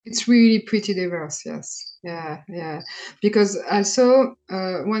It's really pretty diverse, yes. Yeah, yeah. Because also,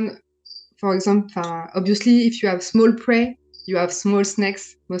 for example, obviously, if you have small prey, you have small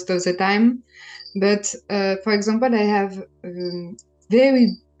snakes most of the time. But for example, I have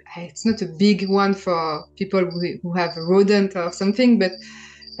very, it's not a big one for people who have a rodent or something, but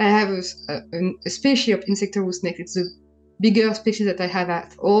I have a species of Insectivorous snake. It's the bigger species that I have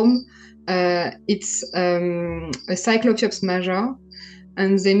at home. It's a Cyclops major,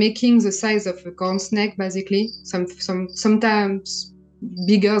 and they're making the size of a corn snake, basically, sometimes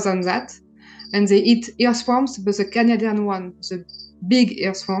bigger than that. And they eat earthworms, but the Canadian one, the big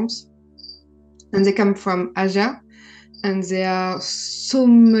earthworms, and they come from Asia, and they are so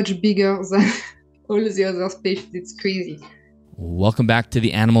much bigger than all the other species. It's crazy. Welcome back to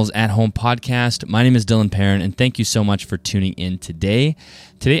the Animals at Home podcast. My name is Dylan Perrin, and thank you so much for tuning in today.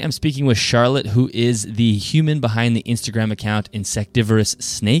 Today, I'm speaking with Charlotte, who is the human behind the Instagram account Insectivorous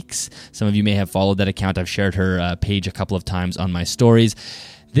Snakes. Some of you may have followed that account. I've shared her page a couple of times on my stories.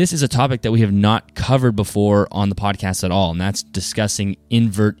 This is a topic that we have not covered before on the podcast at all, and that's discussing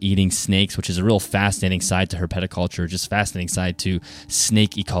invert-eating snakes, which is a real fascinating side to herpetoculture, just fascinating side to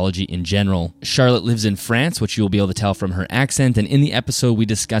snake ecology in general. Charlotte lives in France, which you'll be able to tell from her accent, and in the episode, we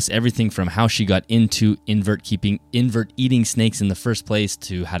discuss everything from how she got into invert-eating snakes in the first place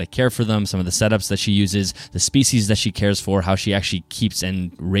to how to care for them, some of the setups that she uses, the species that she cares for, how she actually keeps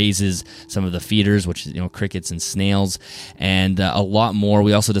and raises some of the feeders, which is, crickets and snails, and a lot more.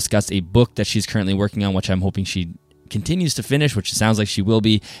 We also discussed a book that she's currently working on, which I'm hoping she continues to finish, which it sounds like she will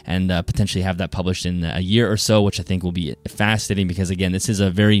be, and potentially have that published in a year or so, which I think will be fascinating because, again, this is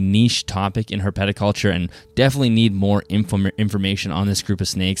a very niche topic in herpetoculture and definitely need more information on this group of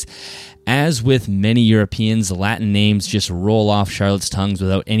snakes. As with many Europeans, Latin names just roll off Charlotte's tongues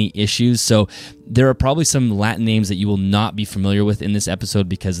without any issues, so there are probably some Latin names that you will not be familiar with in this episode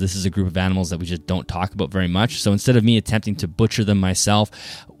because this is a group of animals that we just don't talk about very much. So instead of me attempting to butcher them myself,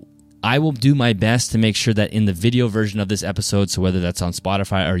 I will do my best to make sure that in the video version of this episode, so whether that's on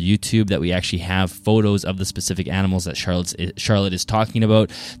Spotify or YouTube, that we actually have photos of the specific animals that Charlotte is talking about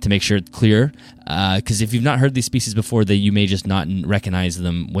to make sure it's clear. Because if you've not heard these species before, you may just not recognize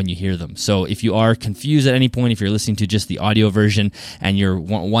them when you hear them. So if you are confused at any point, if you're listening to just the audio version and you're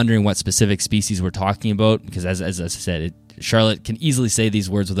wondering what specific species we're talking about, because as I said, Charlotte can easily say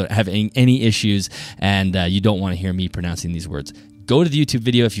these words without having any issues, and you don't want to hear me pronouncing these words. Go to the YouTube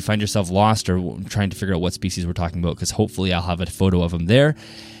video if you find yourself lost or trying to figure out what species we're talking about, because hopefully I'll have a photo of them there.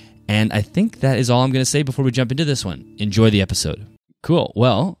 And I think that is all I'm going to say before we jump into this one. Enjoy the episode. Cool.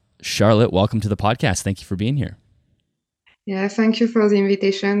 Well, Charlotte, welcome to the podcast. Thank you for being here. Yeah, thank you for the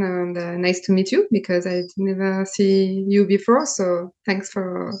invitation, and nice to meet you because I never see you before. So thanks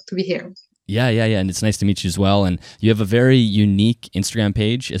to be here. Yeah, and it's nice to meet you as well. And you have a very unique Instagram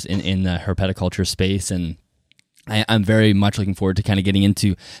page in the herpetoculture space, and I'm very much looking forward to kind of getting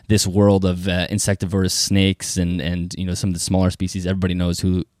into this world of insectivorous snakes and some of the smaller species. Everybody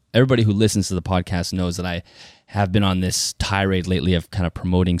who listens to the podcast knows that I have been on this tirade lately of kind of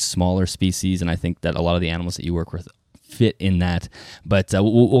promoting smaller species, and I think that a lot of the animals that you work with fit in that. But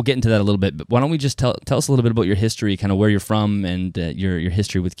we'll get into that a little bit. But why don't we just tell us a little bit about your history, kind of where you're from, and your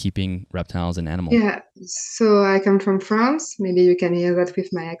history with keeping reptiles and animals. Yeah, so I come from France. Maybe you can hear that with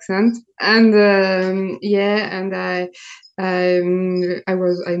my accent. And I'm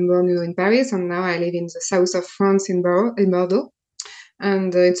born in Paris, and now I live in the south of France in Bordeaux.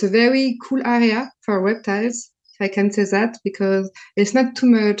 And it's a very cool area for reptiles, if I can say that, because it's not too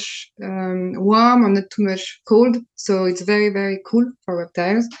much warm or not too much cold. So it's very, very cool for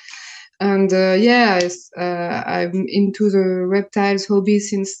reptiles. And I'm into the reptiles hobby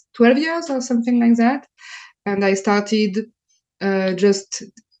since 12 years or something like that. And I started just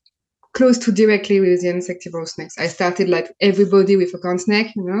close to directly with the insectivorous snakes. I started like everybody with a corn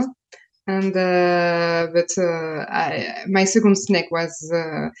snake, And my second snake was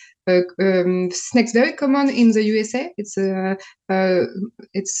snakes very common in the USA. It's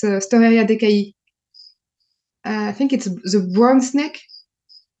Storeria decai. I think it's the brown snake.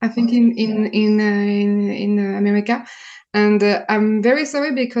 I think in America, and I'm very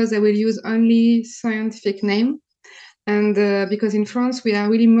sorry because I will use only scientific name, and because in France we are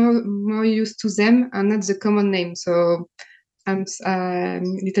really more used to them and not the common name. So I'm a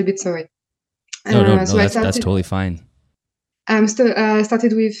little bit sorry. No, that's totally fine. I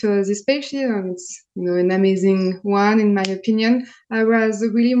started with this species, and it's an amazing one in my opinion. I was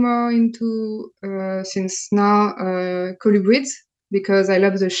really more into since now colubrids because I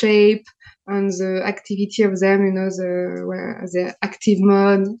love the shape and the activity of them. The active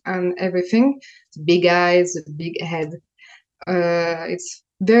mode and everything. The big eyes, the big head. It's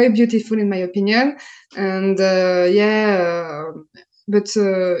very beautiful in my opinion. And but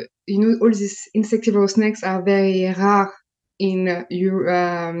all these insectivorous snakes are very rare in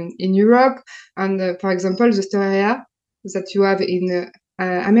Europe. And for example, the storia that you have in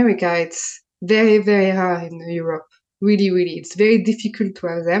America, it's very, very rare in Europe. Really, really, it's very difficult to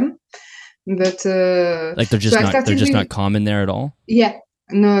have them. But like they're so just I not started with not common there at all. yeah,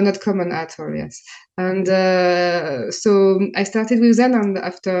 no, not common at all. Yes, and so I started with them, and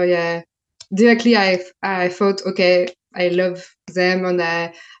after directly I thought, okay, I love them, and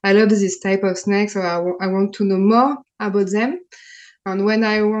I love this type of snakes, so I want to know more about them. And when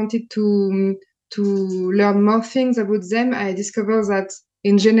I wanted to learn more things about them, I discovered that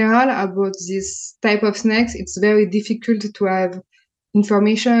in general about this type of snakes, it's very difficult to have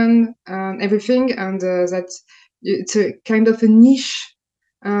information and everything, and that it's a kind of a niche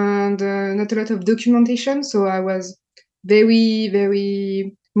and not a lot of documentation. So I was very,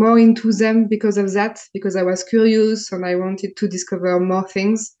 very more into them because of that, because I was curious and I wanted to discover more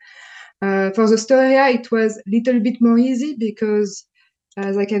things. For the Storia, it was a little bit more easy because,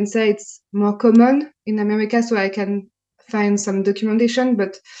 as I can say, it's more common in America, so I can find some documentation.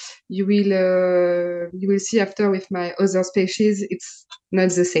 But you will see after with my other species, it's not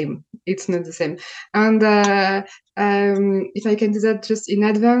the same. It's not the same. And if I can do that just in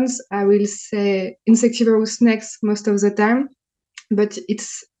advance, I will say insectivorous snakes most of the time, but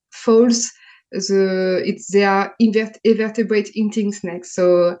it's false. They are invertebrate eating snakes.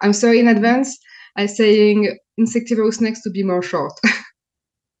 So I'm sorry in advance. I'm saying insectivorous snakes to be more short,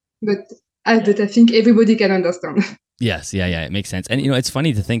 but but I think everybody can understand. Yes, yeah, it makes sense. And it's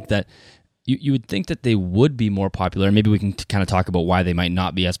funny to think that you would think that they would be more popular. Maybe we can kind of talk about why they might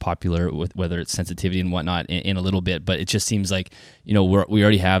not be as popular, with whether it's sensitivity and whatnot in a little bit. But it just seems like we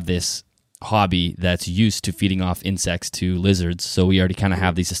already have this hobby that's used to feeding off insects to lizards, so we already kind of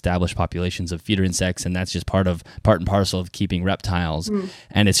have these established populations of feeder insects, and that's just part and parcel of keeping reptiles.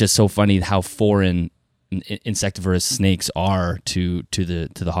 And it's just so funny how foreign insectivorous snakes are to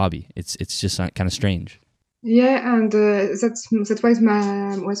the hobby. It's just kind of strange. Yeah, and that was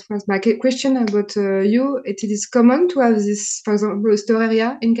my question about you. It is common to have this, for example,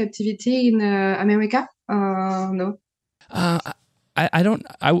 Storia in captivity in America. No. I don't.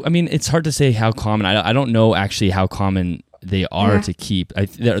 I mean, it's hard to say how common. I don't know actually how common they are to keep.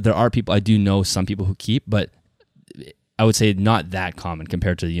 There are people. I do know some people who keep, but I would say not that common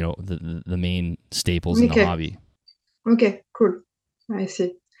compared to the main staples in the hobby. Okay, cool. I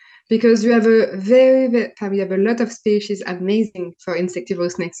see. Because you have we have a lot of species amazing for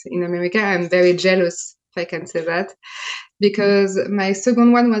insectivorous snakes in America. I'm very jealous, if I can say that, because my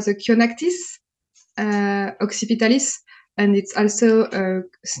second one was a Chionactis occipitalis, and it's also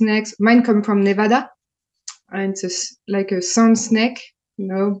snakes. Mine come from Nevada, and it's like a sand snake,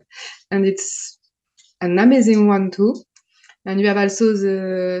 and it's an amazing one too. And you have also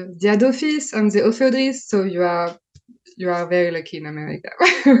the Diadophis and the Ophiodris, so you are very lucky in America.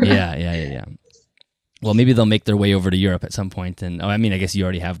 Yeah. Well, maybe they'll make their way over to Europe at some point, and I guess you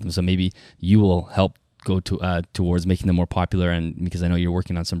already have them, so maybe you will help go towards making them more popular, and because I know you're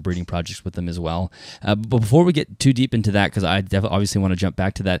working on some breeding projects with them as well. But before we get too deep into that, because I obviously want to jump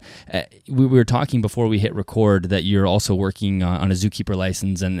back to that, we were talking before we hit record that you're also working on a zookeeper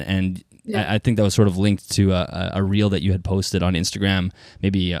license, and I think that was sort of linked to a reel that you had posted on Instagram.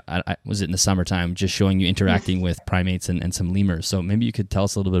 Maybe was it in the summertime, just showing you interacting with primates and some lemurs. So maybe you could tell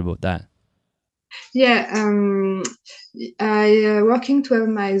us a little bit about that. Yeah, I working to have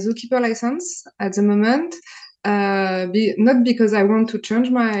my zookeeper license at the moment. Not because I want to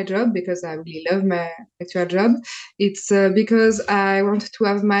change my job, because I really love my actual job. It's because I want to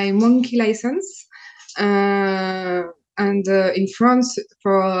have my monkey license. And in France,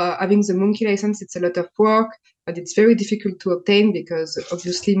 for having the monkey license, it's a lot of work, but it's very difficult to obtain because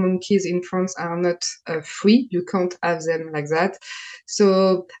obviously monkeys in France are not free. You can't have them like that.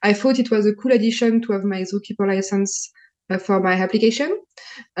 So I thought it was a cool addition to have my zookeeper license for my application.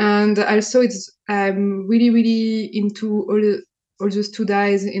 And also I'm really, really into all the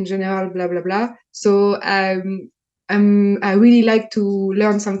studies in general, blah, blah, blah. So I really like to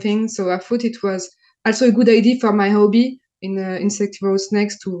learn something. So I thought it was also a good idea for my hobby in insectivorous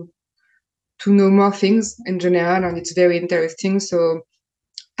snakes to know more things in general, and it's very interesting. So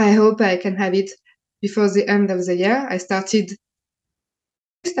I hope I can have it before the end of the year. I started,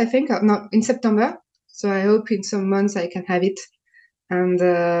 I think, no, in September. So I hope in some months I can have it. And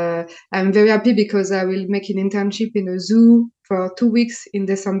I'm very happy because I will make an internship in a zoo for 2 weeks in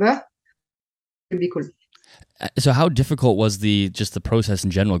December. It will be cool. So how difficult was the process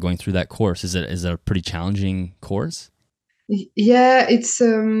in general going through that course? Is it a pretty challenging course? Yeah, it's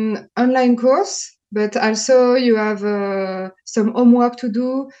online course, but also you have some homework to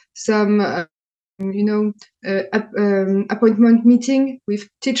do, some appointment meeting with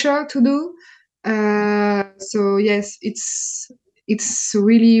teacher to do. So yes, it's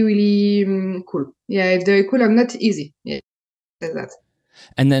really really cool. Yeah, it's very cool and not easy. Yeah, that.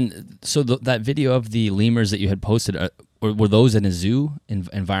 And then, so that video of the lemurs that you had posted, were those in a zoo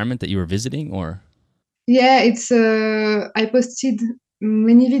environment that you were visiting, or? Yeah, it's I posted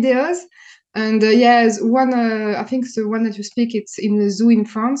many videos, and yes, one I think the one that you speak, it's in the zoo in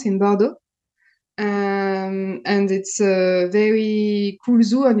France in Bordeaux. And it's a very cool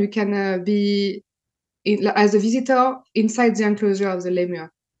zoo, and you can be as a visitor inside the enclosure of the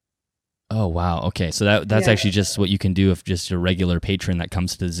lemur. Oh wow. Okay, so that's Yeah, actually just what you can do if just a regular patron that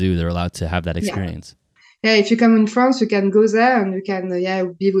comes to the zoo, they're allowed to have that yeah, experience. yeah. If you come in France, you can go there, and you can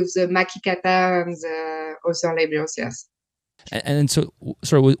be with the makikata and the other lemurs. Yes. And so,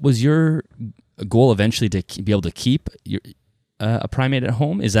 sorry, was your goal eventually to be able to keep a primate at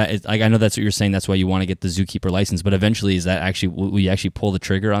home? Is that like, I know that's what you're saying? That's why you want to get the zookeeper license. But eventually, is that actually, will you actually pull the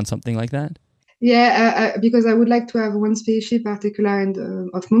trigger on something like that? Yeah, because I would like to have one species particular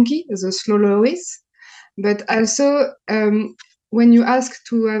of monkey, the slow loris. But also, when you ask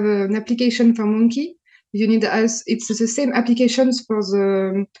to have an application for monkey, you need us. It's the same applications for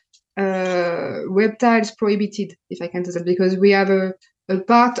the reptiles prohibited, if I can say that, because we have a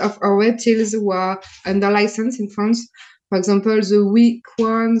part of our reptiles who are under license in France. For example, the weak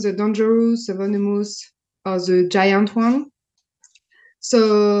one, the dangerous, the venomous, or the giant one.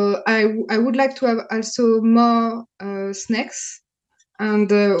 So I would like to have also more snakes and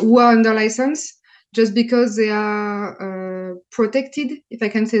who are under license just because they are protected, if I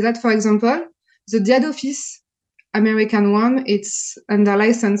can say that. For example, the Diadophis American one, it's under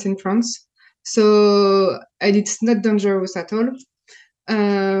license in France. So, and it's not dangerous at all.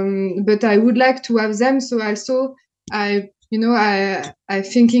 But I would like to have them. So also, I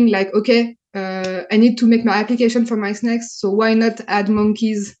thinking like, okay, I need to make my application for my snacks. So why not add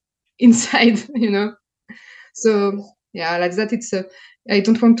monkeys inside? So yeah, like that. I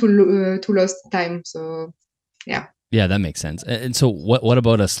don't want to lose time. So yeah. Yeah, that makes sense. And so, what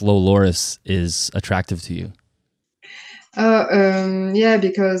about a slow loris is attractive to you? Yeah,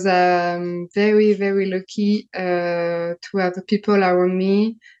 because I'm very, very lucky to have people around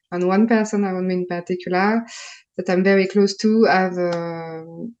me, and one person around me in particular that I'm very close to have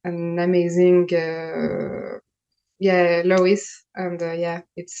an amazing, Lois, and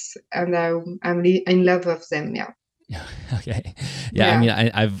I'm in love with them. Yeah, Okay, yeah. I yeah,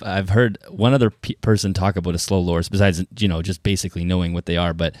 mean, I've heard one other person talk about a slow loris besides just basically knowing what they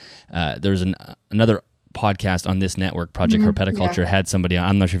are. But there's another podcast on this network, Project yeah, Herpetoculture, had somebody on.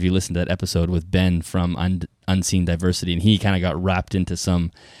 I'm not sure if you listened to that episode with Ben from Unseen Diversity, and he kind of got wrapped into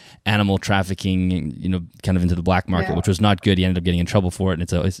some animal trafficking, kind of into the black market, yeah, which was not good. He ended up getting in trouble for it, and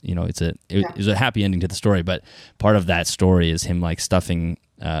it was a happy ending to the story. But part of that story is him like stuffing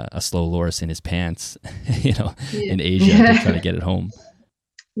a slow loris in his pants, yeah. in Asia to try to get it home.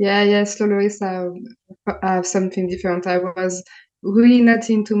 Yeah. Slow Lois have something different. I was really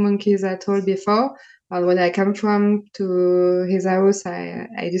not into monkeys at all before. And when I come from to his house, I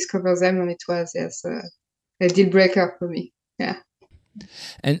discovered them, and it was a deal breaker for me. Yeah,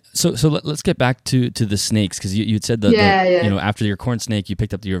 And so let's get back to the snakes, because you'd said yeah. after your corn snake you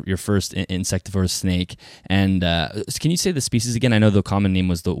picked up your first insectivorous snake. And can you say the species again? I know the common name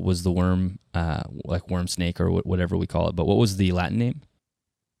was the worm, like worm snake or whatever we call it, but what was the Latin name?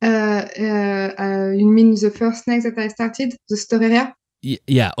 You mean the first snake that I started, the Storeria?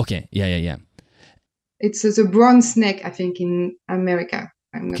 Yeah. Okay. Yeah. It's the brown snake, I think, in America.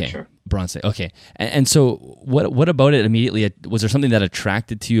 I'm not Okay, sure. bronze snake. Okay, and so what about it immediately? Was there something that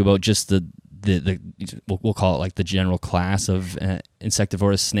attracted to you about just the we'll call it like the general class of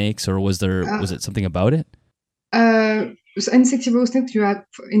insectivorous snakes, or was it something about it? So insectivorous snakes, you have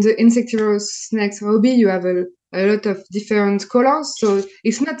in the insectivorous snakes hobby, you have a lot of different colors. So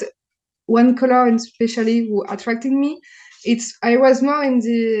it's not one color especially who attracted me. I was more in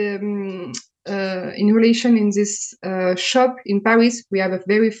the in relation in this shop in Paris. We have a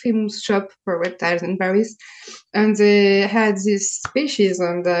very famous shop for reptiles in Paris, and they had this species,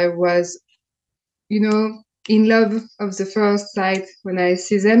 and I was in love of the first sight when I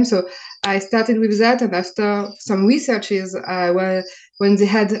see them. So I started with that, and after some researches, when they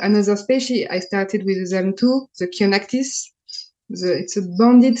had another species, I started with them too, the Chionactis. It's a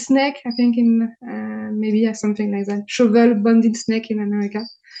banded snake, I think, in maybe something like that. Shovel banded snake in America.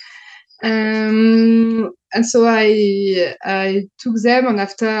 And so I took them, and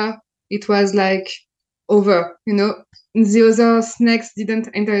after it was like, over, the other snakes didn't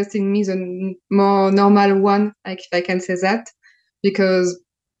interest in me, the more normal one, like if I can say that, because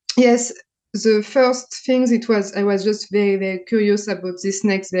yes, the first things I was just very, very curious about these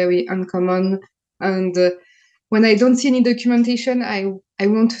snakes, very uncommon. And when I don't see any documentation, I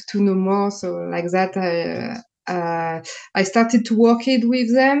want to know more. So like that, I started to work it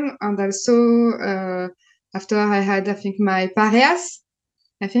with them. And also, after I had, I think, my Pareas,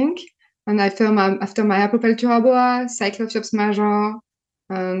 and after my Apopeltura boa, Cyclops major,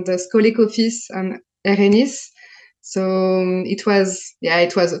 and Scolecophis and Erenis. So it was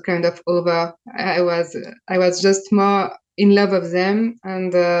kind of over. I was just more in love of them,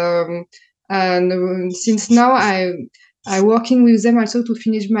 and since now I working with them also to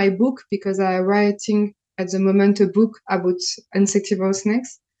finish my book, because I'm writing at the moment a book about insectivorous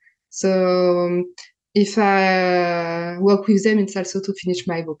snakes. So if I work with them, it's also to finish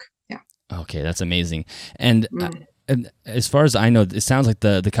my book. Yeah. Okay, that's amazing. And as far as I know, it sounds like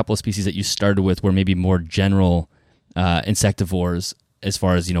the couple of species that you started with were maybe more general insectivores, as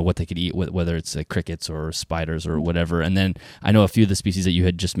far as what they could eat, whether it's crickets or spiders or whatever. And then I know a few of the species that you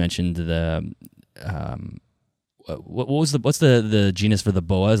had just mentioned. What's the genus for the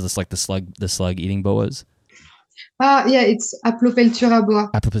boas? That's like the slug eating boas. Yeah, it's Apopeltura boa.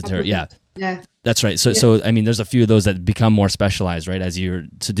 Apopeltura, yeah. Yeah. That's right. So I mean, there's a few of those that become more specialized, right?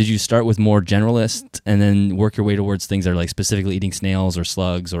 So did you start with more generalist and then work your way towards things that are like specifically eating snails or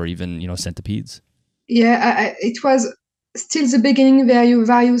slugs or even centipedes? Yeah, it was still the beginning,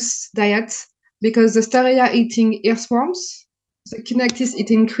 various diets, because the Staria eating earthworms, the Cynectis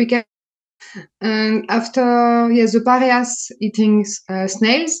eating cricket, and after the Pareas eating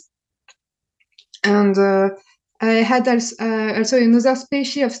snails, and I had also another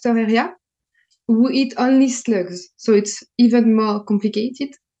species of Staria who eat only slugs, so it's even more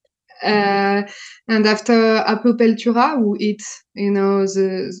complicated. And after Apopeltura, who eat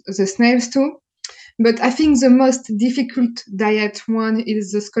the snails too. But I think the most difficult diet one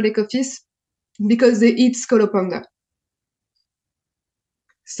is the Scolecophis, because they eat Scolopender.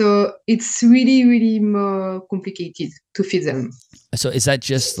 So it's really, really more complicated to feed them. So is that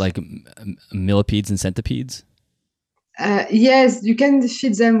just like millipedes and centipedes? Yes, you can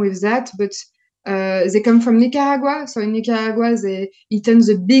feed them with that, but they come from Nicaragua. So in Nicaragua, they eaten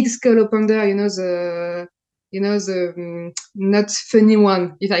the big Scolopender, the not funny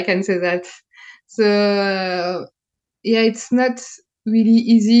one, if I can say that. So it's not really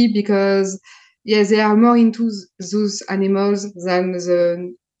easy, because they are more into those animals than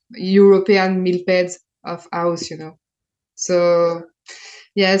the European millipeds of ours, So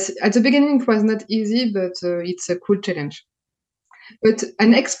yes, at the beginning it was not easy, but it's a cool challenge. But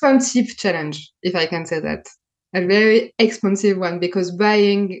an expensive challenge, if I can say that. A very expensive one, because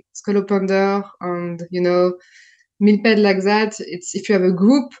buying Scolopender and, millipede like that, it's if you have a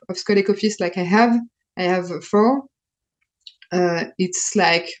group of Scolecophis like I have 4, it's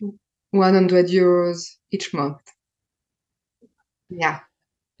like €100 each month. Yeah.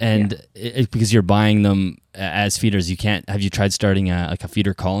 And because you're buying them as feeders, you can't. Have you tried starting a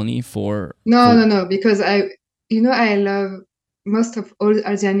feeder colony for? No, because I love most of all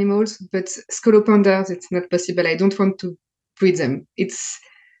the animals, but Scolopenders, it's not possible. I don't want to breed them. It's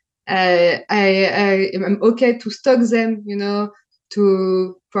I'm okay to stock them,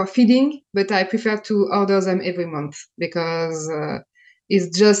 for feeding, but I prefer to order them every month, because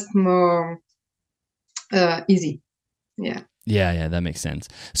it's just more easy. Yeah. Yeah, that makes sense.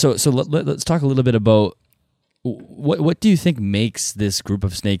 So let's talk a little bit about what do you think makes this group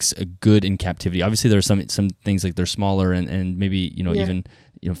of snakes good in captivity? Obviously, there are some things like they're smaller and maybe even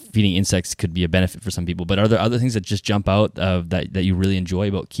feeding insects could be a benefit for some people. But are there other things that just jump out that you really enjoy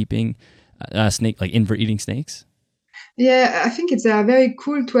about keeping a snake, like invert eating snakes? Yeah, I think it's very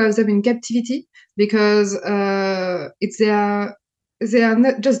cool to have them in captivity, because they are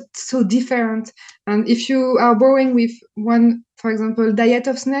not just so different. And if you are borrowing with one, for example, diet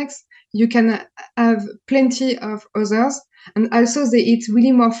of snakes, you can have plenty of others. And also they eat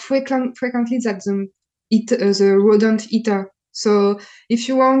really more frequently than the rodent eater. So if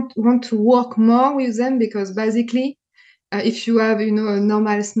you want to work more with them, because basically, if you have, a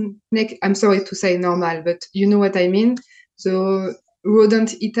normal snake, I'm sorry to say normal, but you know what I mean. So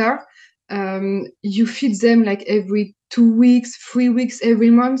rodent eater, you feed them like every 2 weeks, 3 weeks, every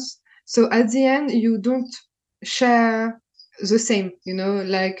month. So at the end, you don't share the same,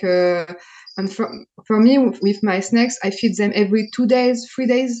 and for me, with my snakes, I feed them every 2 days, 3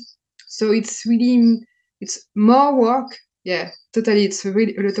 days. So it's more work. Yeah, totally. It's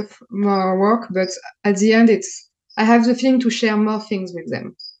really a lot of more work, but at the end, I have the feeling to share more things with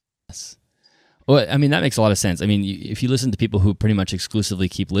them. Yes. Well, I mean, that makes a lot of sense. I mean, if you listen to people who pretty much exclusively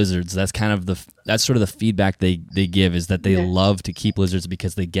keep lizards, that's kind of that's sort of the feedback they give, is that they Yeah. love to keep lizards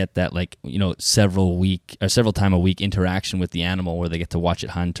because they get that, like, you know, several time a week interaction with the animal where they get to watch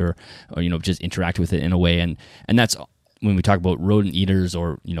it hunt or you know, just interact with it in a way. And that's when we talk about rodent eaters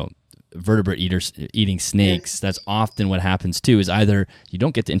or, you know, vertebrate eaters eating snakes, Yes. that's often what happens too, is either you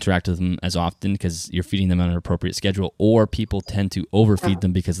don't get to interact with them as often because you're feeding them on an appropriate schedule, or people tend to overfeed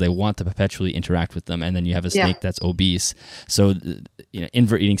them because they want to perpetually interact with them, and then you have a Yeah. snake that's obese. So, you know,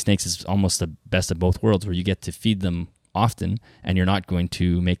 invert eating snakes is almost the best of both worlds, where you get to feed them often and you're not going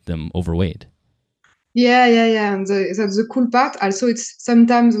to make them overweight. Yeah. And that's the cool part. Also, it's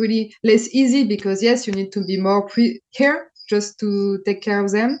sometimes really less easy because yes, you need to be more here just to take care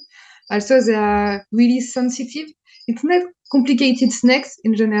of them. Also, they are really sensitive. It's not complicated snakes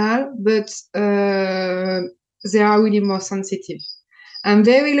in general, but they are really more sensitive. I'm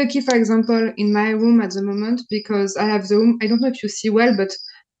very lucky, for example, in my room at the moment because I have the room. I don't know if you see well, but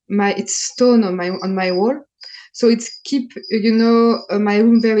it's stone on my wall, so it's keep my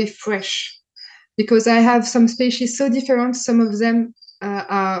room very fresh because I have some species so different. Some of them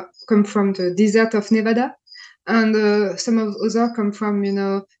come from the desert of Nevada, and some of other come from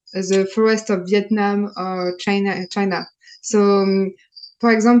the forest of Vietnam or China. So,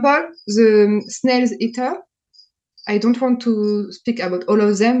 for example, the snails eater. I don't want to speak about all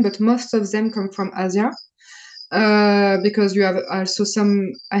of them, but most of them come from Asia. Because you have also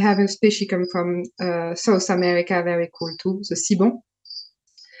some. I have a species come from South America, very cool too, the Sibon.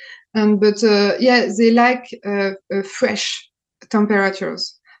 But yeah, they like fresh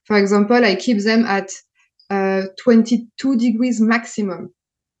temperatures. For example, I keep them at 22 degrees maximum.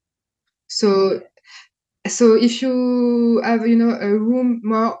 So if you have a room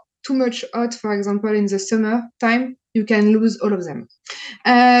more too much hot, for example, in the summer time, you can lose all of them.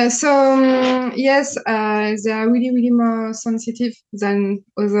 Yes, they are really really more sensitive than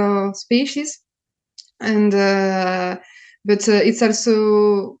other species, and but it's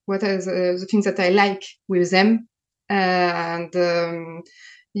also what are the things that I like with them. And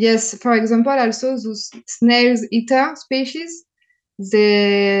yes, for example, also those snails eater species,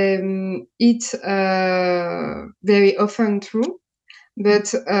 they eat very often too. But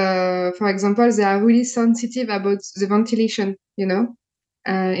for example, they are really sensitive about the ventilation,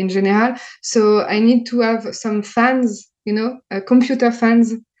 in general. So I need to have some fans, computer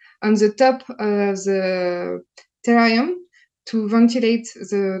fans on the top of the terrarium to ventilate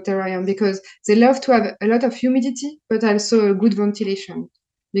the terrarium because they love to have a lot of humidity, but also a good ventilation.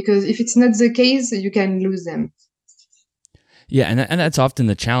 Because if it's not the case, you can lose them. Yeah, and that's often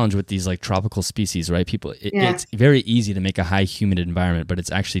the challenge with these like tropical species, right? Yeah. It's very easy to make a high humid environment, but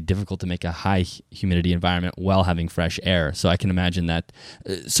it's actually difficult to make a high humidity environment while having fresh air. So I can imagine that.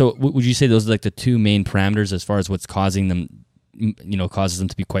 So would you say those are like the two main parameters as far as what's causing them, causes them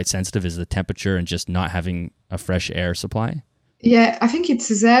to be quite sensitive, is the temperature and just not having a fresh air supply? Yeah, I think it's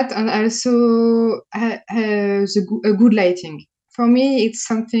that, and also a good lighting. For me,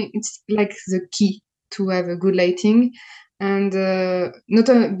 it's like the key to have a good lighting, and not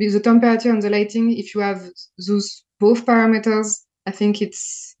only the temperature and the lighting. If you have those both parameters, I think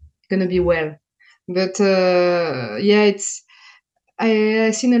it's gonna be well. But yeah,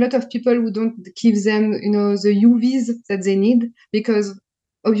 I've seen a lot of people who don't give them, the UVs that they need because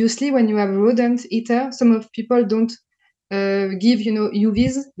obviously when you have rodent eater, some of people don't give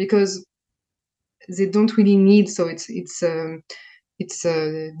UVs because they don't really need. So it's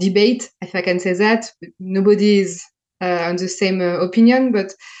a debate, if I can say that. Nobody is on the same opinion,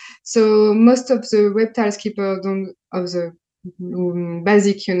 but so most of the reptile skipper don't of the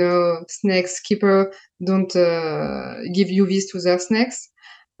basic snakes skipper don't give UVs to their snakes.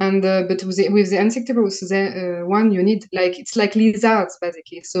 And but with the insectivorous one, you need it's like lizards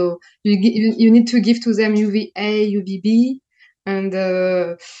basically. So you need to give to them UVA, UVB, and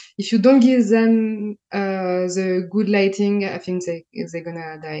if you don't give them the good lighting, I think they're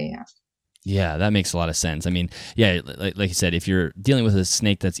gonna die. Yeah. Yeah, that makes a lot of sense. I mean, yeah, like you said, if you're dealing with a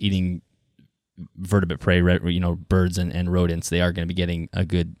snake that's eating vertebrate prey, birds and rodents, they are going to be getting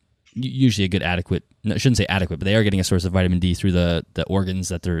usually a good adequate, no, I shouldn't say adequate, but they are getting a source of vitamin D through the organs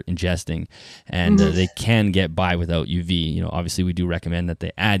that they're ingesting, and they can get by without UV. Obviously we do recommend that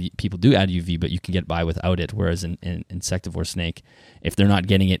people do add UV, but you can get by without it. Whereas in insectivore snake, if they're not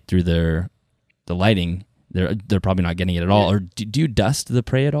getting it through the lighting, they're probably not getting it at all. Or do you dust the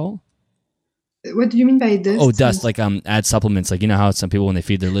prey at all? What do you mean by dust? Oh, dust, like add supplements, like how some people when they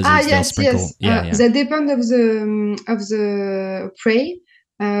feed their lizards, they'll sprinkle. Yes. That depends of the prey.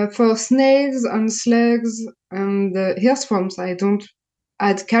 For snails and slugs and earthworms, I don't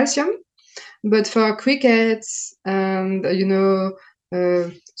add calcium. But for crickets and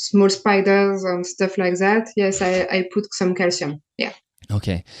small spiders and stuff like that, yes, I put some calcium. Yeah.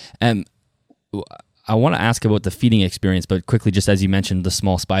 Okay. I want to ask about the feeding experience, but quickly, just as you mentioned, the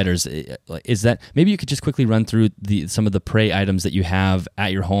small spiders, is that maybe you could just quickly run through some of the prey items that you have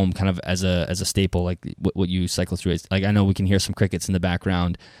at your home, kind of as a staple, like what you cycle through. Like I know we can hear some crickets in the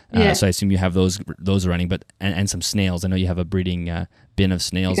background, Yeah. so I assume you have those running, but and some snails. I know you have a breeding bin of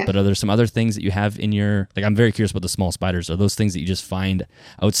snails, Yeah. but are there some other things that you have in your? Like I'm very curious about the small spiders. Are those things that you just find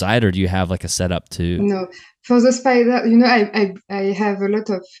outside, or do you have like a setup to? No, for the spider, I have a lot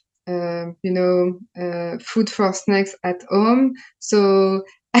of food for snacks at home, so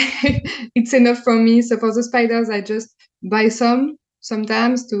it's enough for me. So for the spiders, I just buy some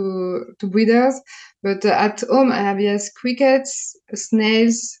sometimes to breeders, but at home I have, yes, crickets,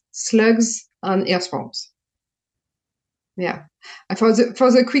 snails, slugs, and earthworms. Yeah. For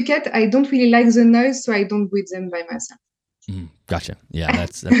the cricket, I don't really like the noise, so I don't breed them by myself. Gotcha. Yeah,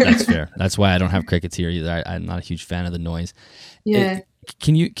 that's fair. That's why I don't have crickets here either. I'm not a huge fan of the noise. Yeah.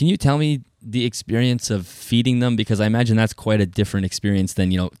 Can you tell me the experience of feeding them? Because I imagine that's quite a different experience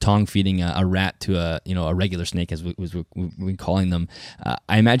than tongue feeding a rat to a regular snake, as we've been calling them.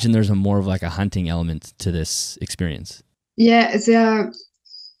 I imagine there's a more of like a hunting element to this experience. Yeah, they are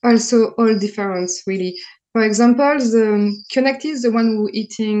also all different, really. For example, the connectees, the one who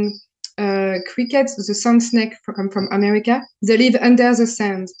eating crickets, the sand snake from America, they live under the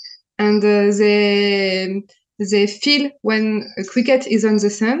sand, and they feel when a cricket is on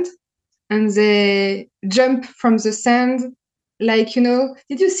the sand, and they jump from the sand, like Did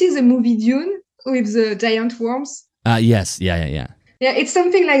you see the movie Dune with the giant worms? Yes. Yeah. Yeah, it's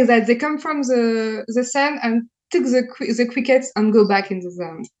something like that. They come from the sand and took the crickets and go back in the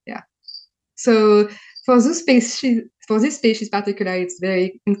sand. Yeah. So for this species particular, it's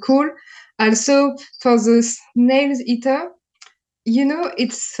very cool. Also, for the snails eater,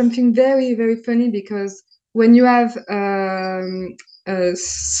 it's something very, very funny, because when you have a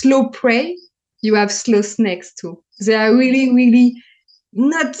slow prey, you have slow snakes too. They are really, really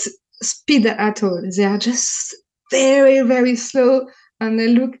not speed at all. They are just very, very slow, and they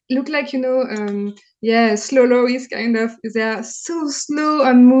look like slow loris kind of. They are so slow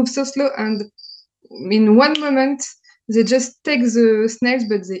and move so slow, and in one moment they just take the snails,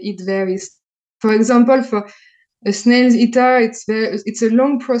 but they eat very. For example, for a snail eater, it's a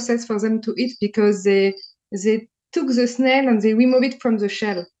long process for them to eat, because they took the snail and they remove it from the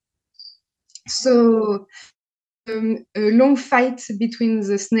shell. So a long fight between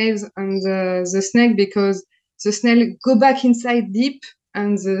the snails and the snake, because the snail go back inside deep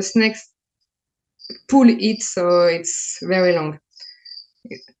and the snakes pull it, so it's very long.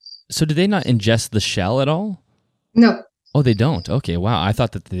 So do they not ingest the shell at all? No. Oh, they don't. Okay, wow. I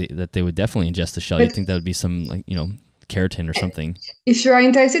thought that they would definitely ingest the shell. But You'd think that would be some keratin or something. if you are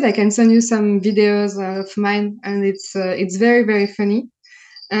interested, I can send you some videos of mine, and it's very, very funny,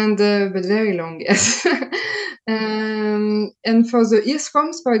 and but very long, yes. And for the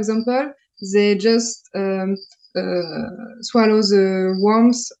earthworms, for example, they just swallow the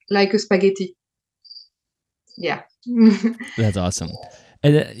worms like a spaghetti. Yeah. That's awesome.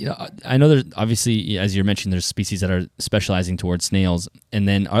 And I know there's obviously, as you're mentioning, there's species that are specializing towards snails, and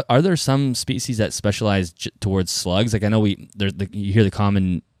then are there some species that specialize towards slugs? Like I know you hear the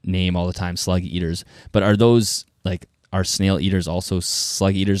common name all the time, slug eaters, but are snail eaters also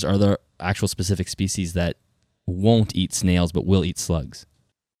slug eaters? Are there actual specific species that won't eat snails but will eat slugs?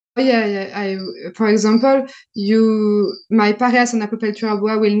 Yeah. For example, my Parias and Apopeltura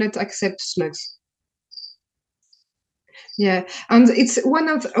boa will not accept slugs. Yeah, and it's one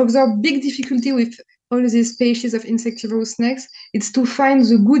of the big difficulty with all these species of insectivorous snakes. It's to find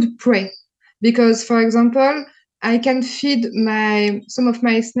the good prey, because, for example, I can feed some of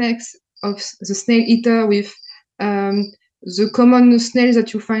my snakes of the snail eater with the common snails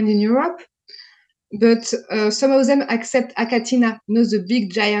that you find in Europe, but some of them accept acatina, the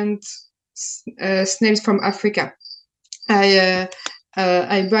big giant snails from Africa. I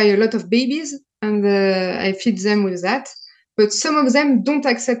buy a lot of babies, and I feed them with that. But some of them don't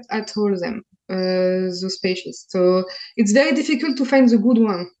accept at all those species. So it's very difficult to find the good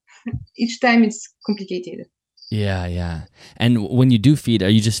one. Each time it's complicated. Yeah. And when you do feed, are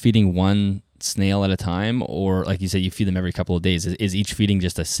you just feeding one snail at a time, or like you say, you feed them every couple of days? Is each feeding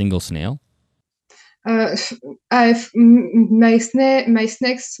just a single snail? My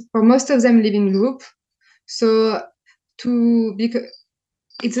snakes, for most of them, live in group. So because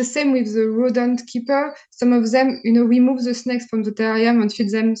it's the same with the rodent keeper. Some of them, remove the snakes from the terrarium and feed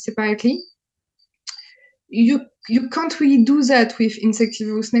them separately. You you can't really do that with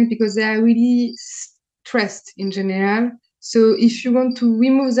insectivorous snakes because they are really stressed in general. So if you want to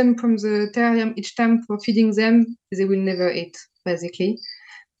remove them from the terrarium each time for feeding them, they will never eat, basically.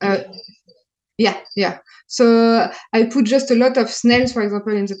 Yeah. So I put just a lot of snails, for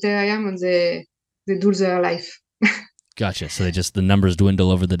example, in the terrarium, and they do their life. Gotcha. So the numbers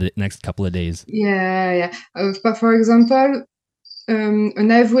dwindle over the next couple of days. Yeah. But for example,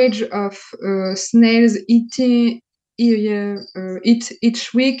 an average of snails eat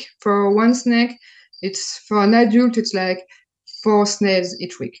each week for one snake. It's for an adult. It's like 4 snails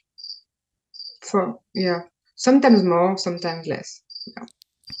each week. Sometimes more, sometimes less. Yeah.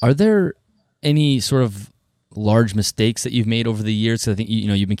 Are there any sort of large mistakes that you've made over the years? Because I think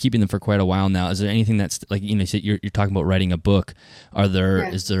you've been keeping them for quite a while now. Is there anything that's like you're talking about writing a book? Do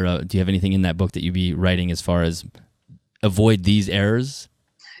you have anything in that book that you'd be writing as far as avoid these errors?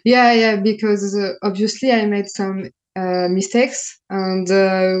 Yeah, because obviously I made some mistakes, and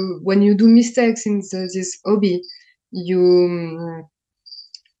when you do mistakes in this hobby,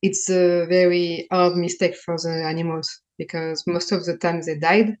 it's a very hard mistake for the animals because most of the time they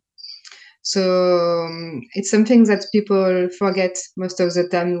died. So it's something that people forget most of the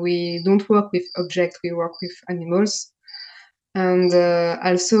time. We don't work with objects, we work with animals. And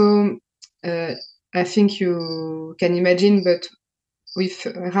also, I think you can imagine, but with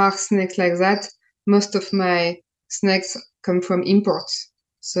rare snakes like that, most of my snakes come from imports.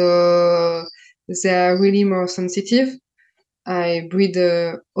 So they are really more sensitive. I breed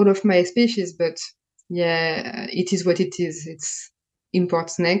all of my species, but yeah, it is what it is. It's import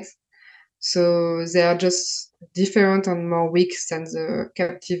snakes. So they are just different and more weak than the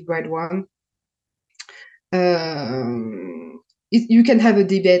captive bred one. You can have a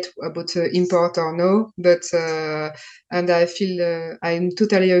debate about import or no, but and I feel I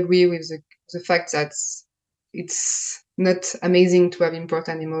totally agree with the fact that it's not amazing to have import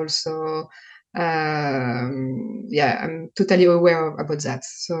animals. So yeah, I'm totally aware about that.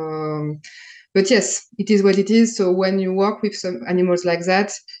 So, but yes, it is what it is. So when you work with some animals like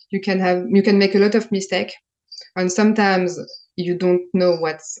that, you can make a lot of mistake, and sometimes you don't know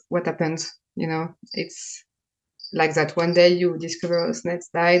what happens. It's like that. One day you discover a snake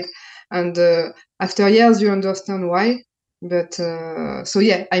died, and after years you understand why. But so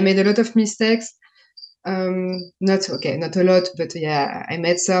yeah, I made a lot of mistakes. Not a lot, but yeah, I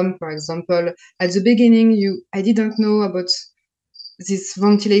made some. For example, at the beginning, I didn't know about these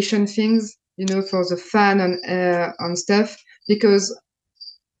ventilation things, for the fan and air and stuff, because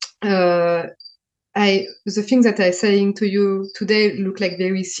uh, the things that I'm saying to you today look like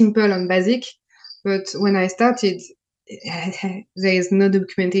very simple and basic, but when I started, there is no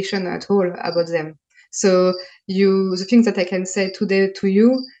documentation at all about them. So the things that I can say today to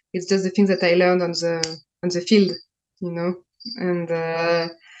you, it's just the things that I learned on the field, and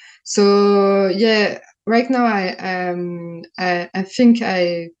so yeah. Right now, I think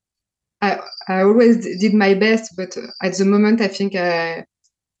I always did my best, but at the moment, I think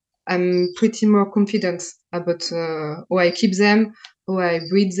I'm pretty more confident about how I keep them, how I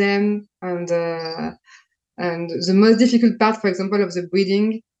breed them, and the most difficult part, for example, of the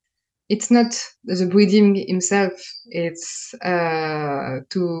breeding, it's not the breeding himself. It's to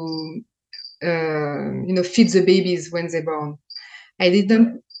feed the babies when they're born. I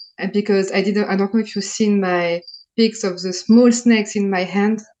didn't because I didn't. I don't know if you've seen my pics of the small snakes in my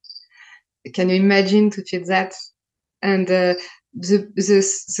hand. Can you imagine to feed that? And the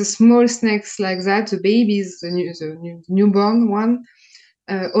small snakes like that, the babies, the newborn one,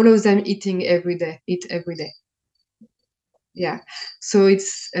 all of them eat every day. Yeah, so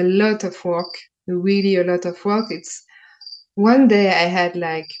it's a lot of work, really a lot of work. It's one day I had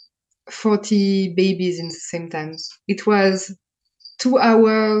like 40 babies in the same time. It was 2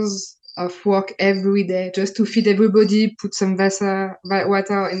 hours of work every day just to feed everybody, put some water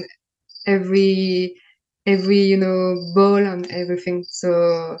in every bowl and everything.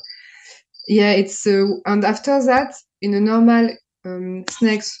 So yeah, it's and after that, in a normal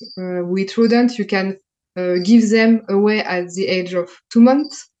snakes with rodent, you can give them away at the age of 2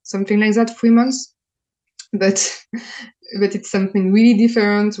 months, something like that, 3 months. But but it's something really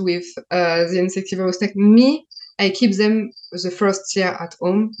different with the insectivorous snake. Me, I keep them the first year at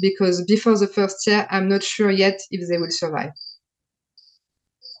home because before the first year, I'm not sure yet if they will survive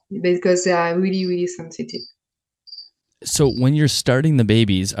because they are really, really sensitive. So when you're starting the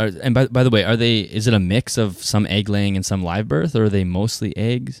babies, and by the way, is it a mix of some egg laying and some live birth, or are they mostly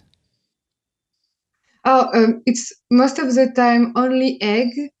eggs? It's most of the time only egg,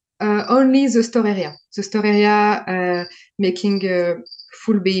 only the storeria. The storeria making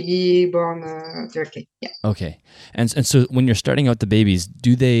full baby born directly. Yeah. Okay. And so when you're starting out the babies,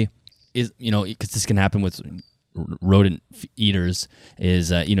 do they because this can happen with rodent eaters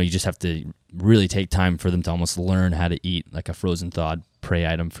is you just have to really take time for them to almost learn how to eat like a frozen thawed prey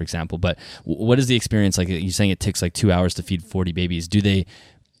item, for example. But what is the experience like? You're saying it takes like 2 hours to feed 40 babies. Do they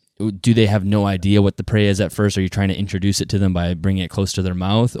have no idea what the prey is at first? Are you trying to introduce it to them by bringing it close to their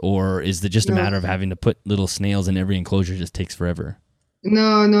mouth, or is it just a matter of having to put little snails in every enclosure? Just takes forever?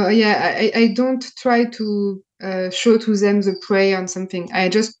 No, yeah, I don't try to show to them the prey on something. I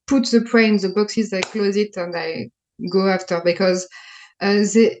just put the prey in the boxes, I close it, and I go after, because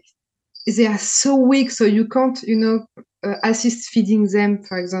they are so weak, so you can't, assist feeding them.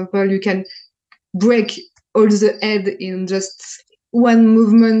 For example, you can break all the head in just one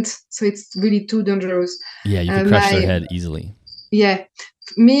movement, so it's really too dangerous. Yeah, you could crush their head easily. Yeah,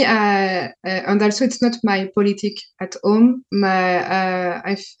 me, and also it's not my politic at home.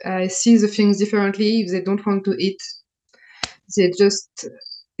 I see the things differently. If they don't want to eat, it's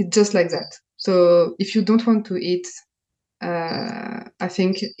just like that. So if you don't want to eat, I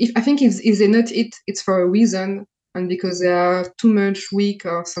think if they not eat, it's for a reason, and because they are too much weak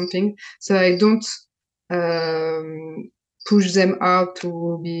or something. So I don't push them out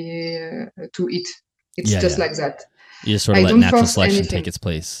to eat. It's just like that. You just sort of let natural selection take its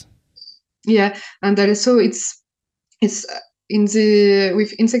place. Yeah, and also it's with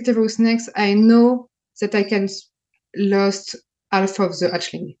Insectivorous Snakes, I know that I can lose half of the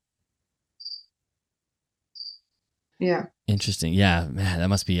hatchling. Yeah. Interesting. Yeah, man, that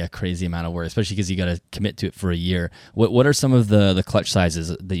must be a crazy amount of work, especially because you got to commit to it for a year. What are some of the clutch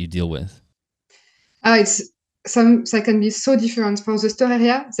sizes that you deal with? They can be so different. For the store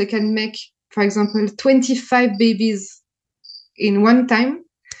area, they can make, for example, 25 babies in one time.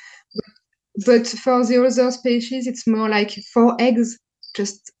 But for the other species, it's more like 4 eggs,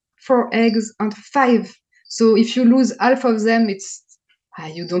 just 4 eggs and 5. So if you lose half of them,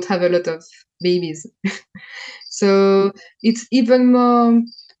 you don't have a lot of babies. So it's even more,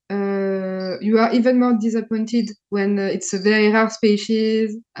 you are even more disappointed when it's a very rare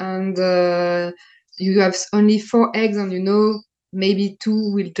species and you have only 4 eggs, and maybe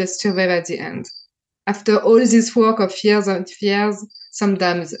 2 will just survive at the end. After all this work of years and years,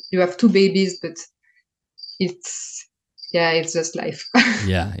 sometimes you have 2 babies, but it's just life.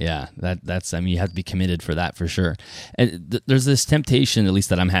 Yeah. That's you have to be committed for that, for sure. And there's this temptation, at least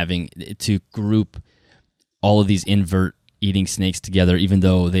that I'm having, to group all of these invert eating snakes together, even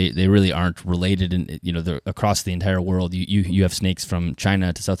though they really aren't related. And they're across the entire world. You have snakes from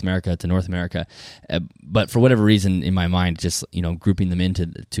China to South America to North America, but for whatever reason, in my mind, just grouping them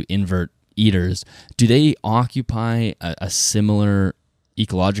into invert eaters, do they occupy a similar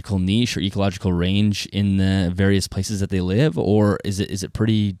ecological niche or ecological range in the various places that they live, or is it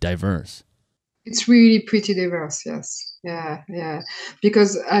pretty diverse? It's really pretty diverse, yes. Yeah.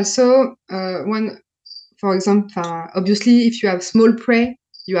 Because also, for example, obviously, if you have small prey,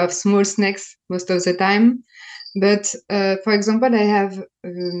 you have small snakes most of the time. But for example, I have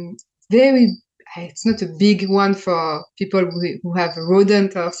it's not a big one for people who have a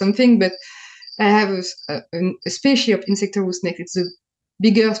rodent or something, but I have a species of Insectivorous snake. It's the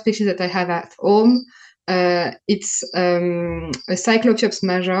bigger species that I have at home. It's a Cyclops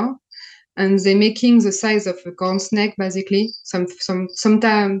major, and they're making the size of a corn snake, basically,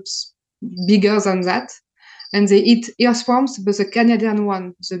 sometimes bigger than that. And they eat earthworms, but the Canadian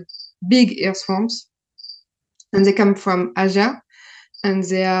one, the big earthworms, and they come from Asia, and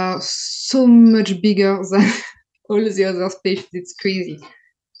they are so much bigger than all the other species. It's crazy.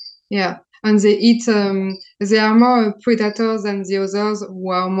 Yeah. And they eat, they are more predators than the others, who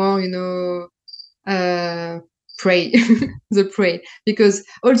are more, prey, the prey, because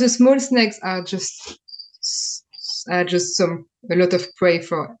all the small snakes are just a lot of prey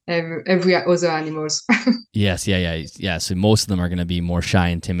for every other animals. Yes, yeah. So most of them are going to be more shy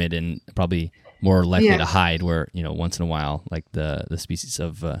and timid, and probably more likely to hide. Where once in a while, like the species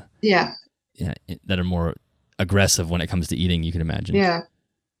of that are more aggressive when it comes to eating, you can imagine. Yeah,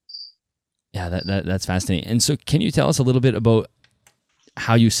 that's fascinating. And so, can you tell us a little bit about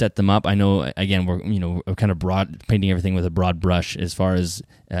how you set them up? I know, again, we're kind of painting everything with a broad brush as far as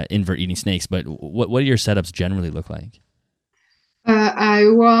invert eating snakes, but what do your setups generally look like? I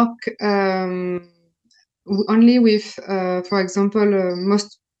work only with, for example,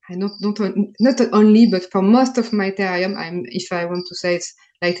 not only, but for most of my terrarium, if I want to say, it's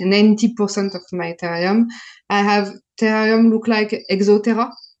like 90% of my terrarium, I have terrarium look like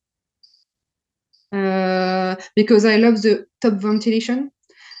Exoterra. Because I love the top ventilation,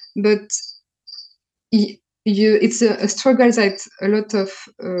 but it's a struggle that a lot of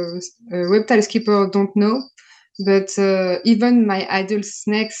reptile keepers don't know, but even my adult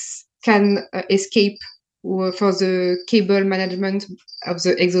snakes can escape for the cable management of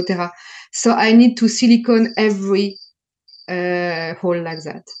the Exoterra. So I need to silicone every hole like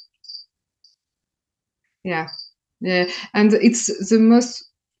that. Yeah, yeah, and it's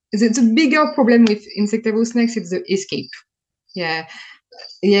the bigger problem with insectivorous snakes. It's the escape. Yeah,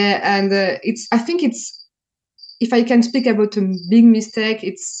 yeah, and I think it's, if I can speak about a big mistake,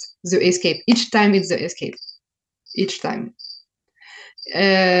 it's the escape. Each time it's the escape. Each time.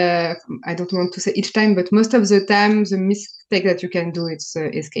 I don't want to say each time, but most of the time, the mistake that you can do, it's the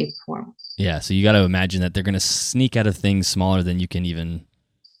escape one. Yeah, so you got to imagine that they're going to sneak out of things smaller than you can even.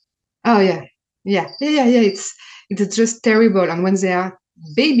 Oh yeah, yeah. It's just terrible, and when they are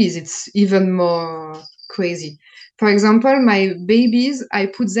babies, it's even more crazy. For example, my babies, I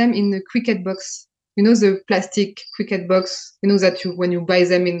put them in the cricket box. You know, the plastic cricket box. You know that when you buy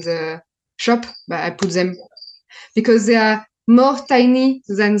them in the shop, but I put them because they are more tiny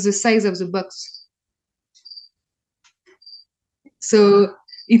than the size of the box. So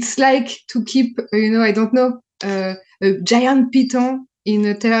it's like to keep, I don't know, a giant python in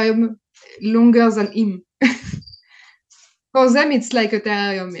a terrarium longer than him. For them, it's like a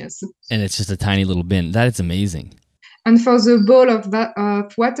terrarium, yes. And it's just a tiny little bin. That is amazing. And for the bowl of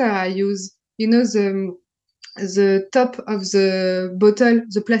water, I use, the top of the bottle,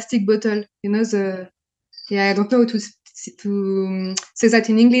 the plastic bottle. I don't know to say that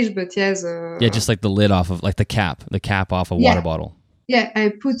in English, but yes. Yeah, just like the lid off of, like the cap off a water bottle. Yeah,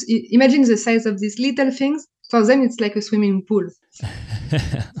 imagine the size of these little things. For them, it's like a swimming pool.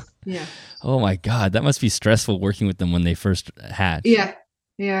 Yeah. Oh my God, that must be stressful working with them when they first hatch. Yeah.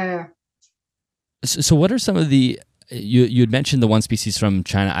 So what are some of the, you had mentioned the one species from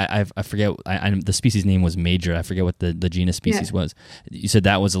China. I forget, the species name was Major. I forget what the genus species was. You said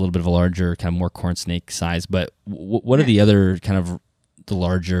that was a little bit of a larger, kind of more corn snake size, but what are the other kind of the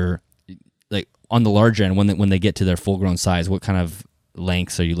larger, like on the larger end, when they get to their full grown size, what kind of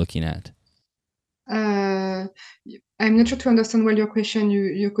lengths are you looking at? I'm not sure to understand well your question.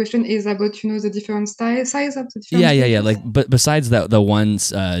 Your question is about, the different size of the different species? Like, but besides the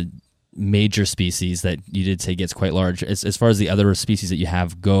ones major species that you did say gets quite large, as far as the other species that you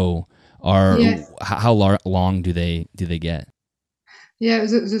have go, how long do they get? Yeah,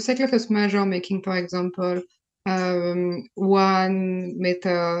 the Cyclophus major making, for example,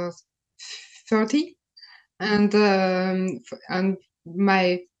 1.30 m, and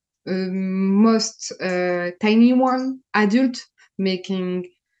my most tiny one, adult, making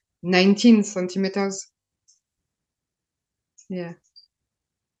 19 centimeters. Yeah,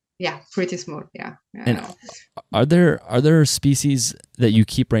 pretty small. Yeah. And are there species that you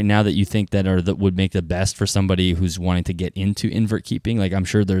keep right now that you think that would make the best for somebody who's wanting to get into invert keeping? Like, I'm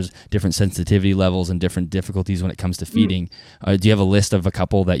sure there's different sensitivity levels and different difficulties when it comes to feeding. Do you have a list of a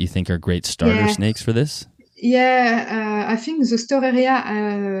couple that you think are great starter snakes for this? Yeah, I think the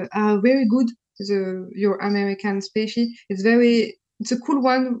Storeria are very good. Your American species, it's a cool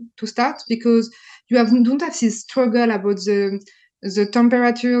one to start because you don't have this struggle about the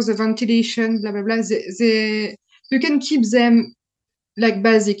temperature, the ventilation, blah blah blah. You can keep them like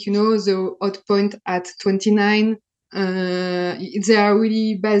basic, the hot point at 29. They are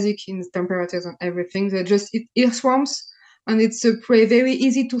really basic in temperatures and everything. They just eat earthworms, and it's a prey very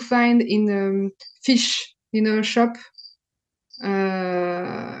easy to find in fish, shop.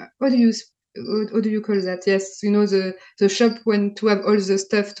 What do you call that? Yes, the shop when to have all the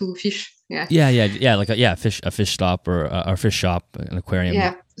stuff to fish. Yeah, like a fish stop or a fish shop, an aquarium.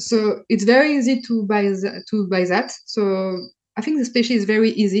 Yeah, so it's very easy to buy that. So I think the species is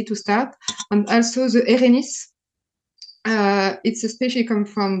very easy to start, and also the Erenis. It's a species come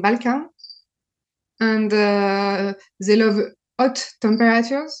from Balkan, and they love hot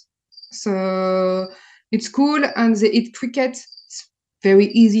temperatures. So it's cool, and they eat cricket. It's very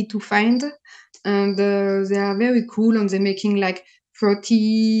easy to find, and they are very cool, and they're making like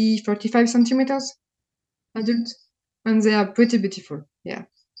 45 centimeters adult, and they are pretty beautiful. Yeah.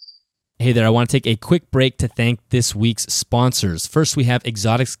 Hey there, I want to take a quick break to thank this week's sponsors. First, we have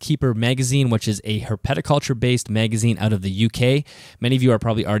Exotics Keeper Magazine, which is a herpetoculture-based magazine out of the UK. Many of you are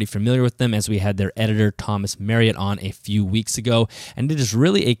probably already familiar with them as we had their editor, Thomas Marriott, on a few weeks ago. And it is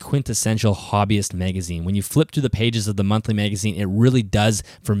really a quintessential hobbyist magazine. When you flip through the pages of the monthly magazine, it really does,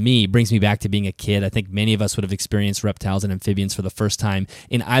 for me, brings me back to being a kid. I think many of us would have experienced reptiles and amphibians for the first time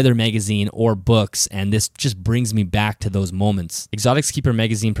in either magazine or books, and this just brings me back to those moments. Exotics Keeper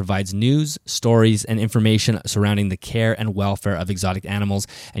Magazine provides new news, stories, and information surrounding the care and welfare of exotic animals.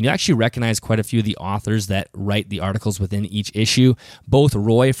 And you'll actually recognize quite a few of the authors that write the articles within each issue. Both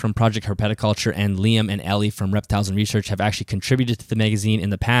Roy from Project Herpetoculture and Liam and Ellie from Reptiles and Research have actually contributed to the magazine in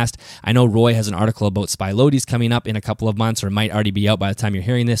the past. I know Roy has an article about Spilotes coming up in a couple of months, or it might already be out by the time you're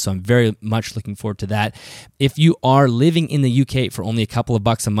hearing this, so I'm very much looking forward to that. If you are living in the UK for only a couple of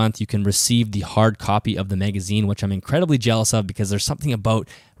bucks a month, you can receive the hard copy of the magazine, which I'm incredibly jealous of because there's something about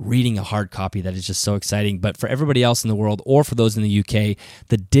reading a hard copy that is just so exciting. But for everybody else in the world, or for those in the UK,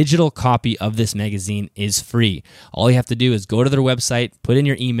 the digital copy of this magazine is free. All you have to do is go to their website, put in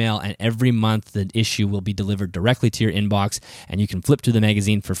your email, and every month the issue will be delivered directly to your inbox, and you can flip through the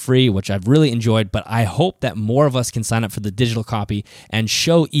magazine for free, which I've really enjoyed. But I hope that more of us can sign up for the digital copy and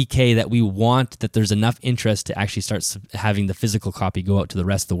show EK that we want, that there's enough interest to actually start having the physical copy go out to the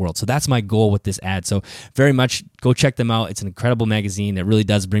rest of the world. So that's my goal with this ad. So very much go check them out. It's an incredible magazine. It really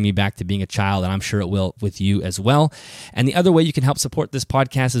does bring me back to being a child, and I'm sure it will with you as well. And the other way you can help support this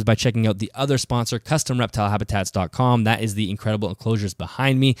podcast is by checking out the other sponsor, CustomReptileHabitats.com. That is the incredible enclosures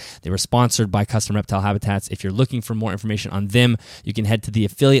behind me. They were sponsored by Custom Reptile Habitats. If you're looking for more information on them, you can head to the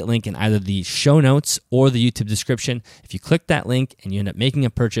affiliate link in either the show notes or the YouTube description. If you click that link and you end up making a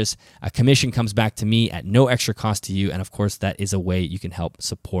purchase, a commission comes back to me at no extra cost to you. And of course, that is a way you can help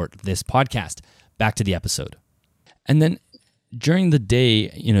support this podcast. Back to the episode. And then during the day,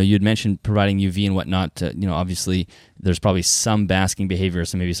 you had mentioned providing UV and whatnot. Obviously, there's probably some basking behavior,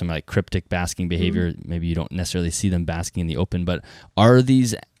 so maybe some like cryptic basking behavior. Maybe you don't necessarily see them basking in the open, but are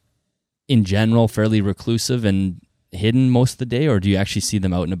these in general fairly reclusive and hidden most of the day, or do you actually see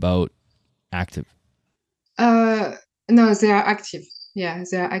them out and about active? No, they are active. Yeah,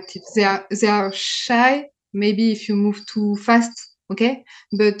 they are active. They are shy, maybe if you move too fast, okay?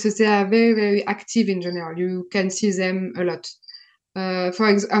 But they are very, very active in general. You can see them a lot. For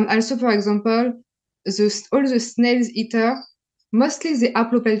example, all the snails eater, mostly the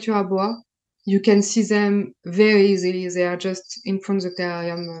Aplopeltura boa, you can see them very easily. They are just in front of the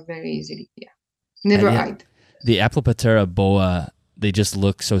terrarium very easily. Yeah, never hide. The Aplopeltura boa, they just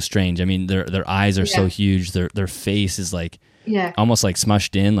look so strange. I mean, their eyes are so huge. Their face is like almost like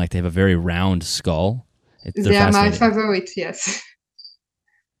smushed in, like they have a very round skull. They are my favorite. Yes,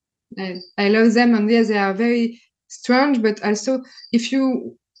 I love them, and yes, they are very strange. But also, if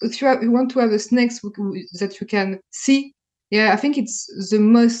you want to have a snake that you can see, I think it's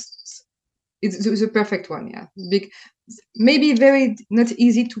the perfect one. Yeah, maybe very not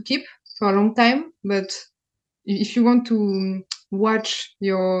easy to keep for a long time, but if you want to watch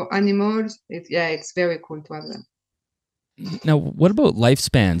your animals, it's very cool to have them. Now, what about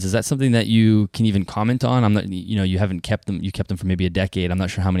lifespans? Is that something that you can even comment on? I'm not, you haven't kept them. You kept them for maybe a decade. I'm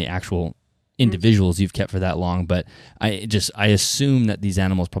not sure how many actual individuals you've kept for that long, but I assume that these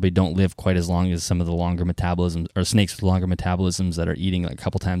animals probably don't live quite as long as some of the longer metabolisms, or snakes with longer metabolisms that are eating like a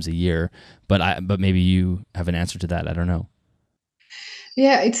couple times a year. But maybe you have an answer to that. I don't know.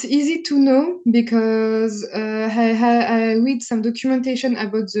 Yeah, it's easy to know because I read some documentation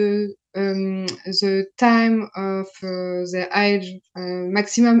about the time of the age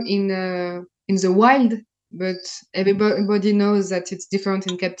maximum in the wild, but everybody knows that it's different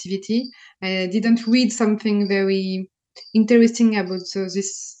in captivity. I didn't read something very interesting about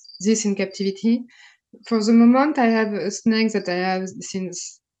this in captivity. For the moment, I have a snake that I have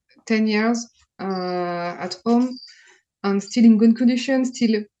since 10 years at home, and still in good condition,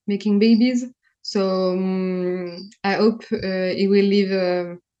 still making babies. So I hope he will live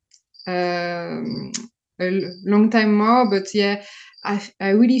a long time more. But I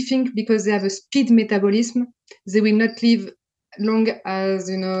really think because they have a speed metabolism, they will not live long as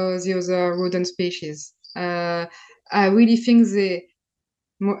the other rodent species. I really think the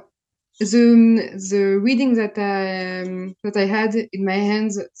reading that I had in my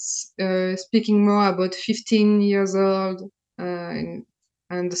hands, speaking more about 15 years old, and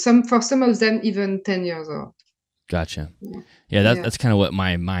for some of them even 10 years old. Gotcha. Yeah, that's kind of what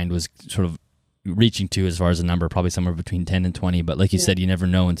my mind was sort of reaching to as far as a number, probably somewhere between 10 and 20. But like you said, you never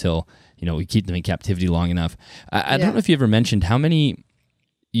know until we keep them in captivity long enough. I don't know if you ever mentioned how many.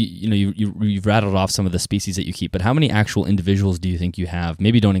 You've rattled off some of the species that you keep, but how many actual individuals do you think you have?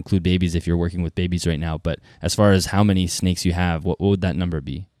 Maybe don't include babies if you're working with babies right now, but as far as how many snakes you have, what would that number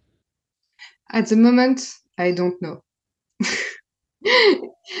be? At the moment, I don't know.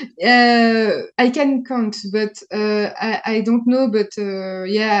 I can count, but I don't know. But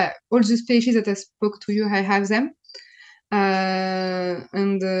all the species that I spoke to you, I have them.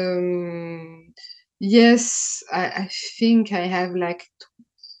 And yes, I think I have like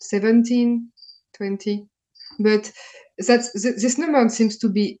 17, 20. But this number seems to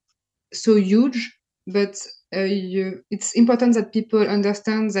be so huge, but it's important that people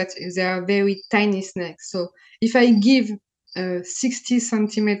understand that they are very tiny snakes. So if I give a 60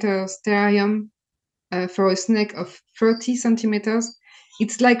 centimeters terrarium for a snake of 30 centimeters,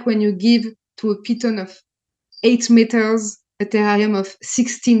 it's like when you give to a python of 8 meters a terrarium of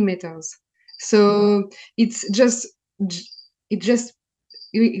 16 meters. So it's just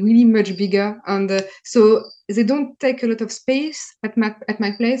really much bigger, and so they don't take a lot of space at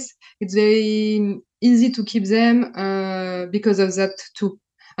my place. It's very easy to keep them because of that too.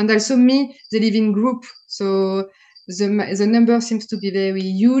 And also they live in group, so the number seems to be very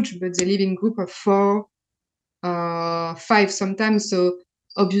huge, but they live in group of 4, 5 sometimes. So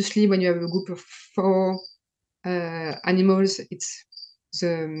obviously, when you have a group of 4 animals, it's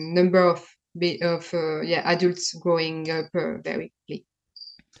the number of adults growing up very quickly.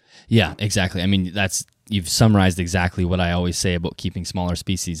 Yeah, exactly. I mean, you've summarized exactly what I always say about keeping smaller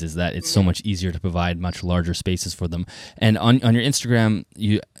species, is that it's so much easier to provide much larger spaces for them. And on your Instagram,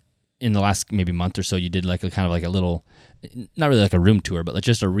 you, in the last maybe month or so, you did like a kind of like a little, not really like a room tour, but like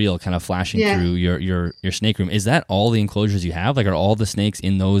just a real kind of flashing through your snake room. Is that all the enclosures you have? Like, are all the snakes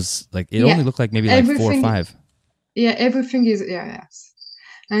in those? Like, it only looked like maybe like 4 or 5. Yeah, everything is yes.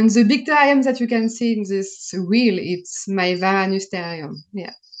 And the big terrarium that you can see in this wheel, it's my Varanus terrarium.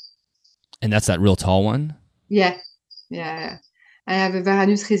 Yeah. And that's that real tall one? Yeah. Yeah. I have a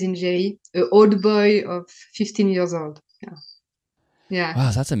Varanus resingeri, an old boy of 15 years old. Yeah. Yeah.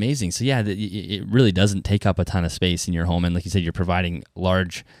 Wow, that's amazing. So yeah, it really doesn't take up a ton of space in your home, and like you said, you're providing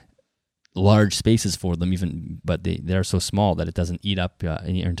large spaces for them, but they're so small that it doesn't eat up your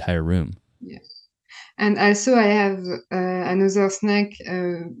entire room. Yeah. And also I have another snake,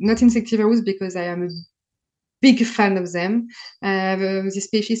 not insectivorous, because I am a big fan of them. I have this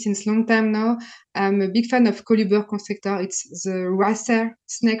species since long time now. I'm a big fan of Coluber constrictor. It's the racer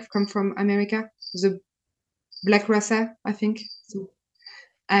snake come from America, the black racer, I think. So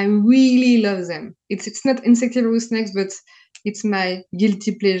I really love them. It's not insectivorous snakes, but it's my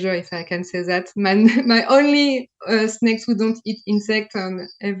guilty pleasure, if I can say that. My only snakes who don't eat insect or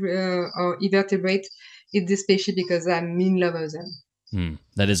vertebrate is this species, because I'm in love with them.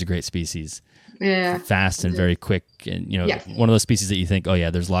 That is a great species. Yeah. Fast and very quick, and one of those species that you think, oh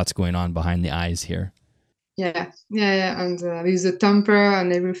yeah, there's lots going on behind the eyes here. Yeah. And with the temper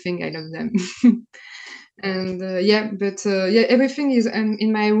and everything, I love them. And everything is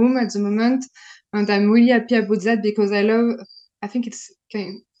in my room at the moment, and I'm really happy about that, because I think it's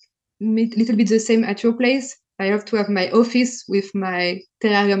kind of little bit the same at your place. I have to have my office with my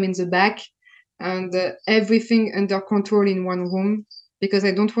terrarium in the back, and everything under control in one room, because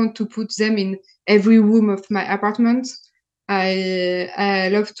I don't want to put them in every room of my apartment. I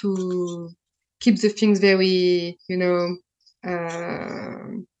love to keep the things very, in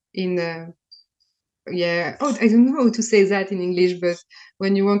I don't know how to say that in English, but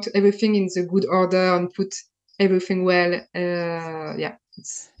when you want everything in the good order and put everything well,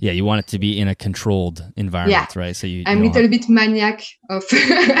 you want it to be in a controlled environment, right? So I'm a little bit maniac of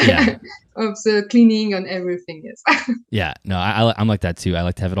of the cleaning and everything. Yes. Yeah, no, I'm like that too. I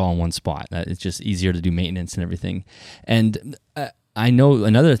like to have it all in one spot. It's just easier to do maintenance and everything. And I know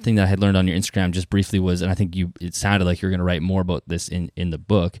another thing that I had learned on your Instagram just briefly was, and I think it sounded like you were going to write more about this in the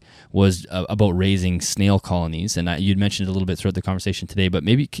book, was about raising snail colonies. And you'd mentioned it a little bit throughout the conversation today, but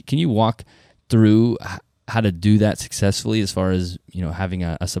maybe can you walk through how to do that successfully, as far as having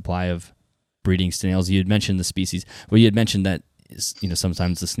a supply of breeding snails? You had mentioned the species. Well, you had mentioned that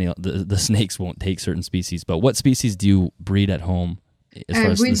sometimes the snakes won't take certain species. But what species do you breed at home as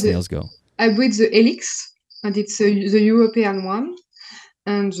far as the snails go? I breed the helix, and it's the European one,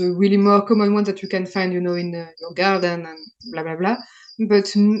 and the really more common one that you can find, in your garden and blah blah blah.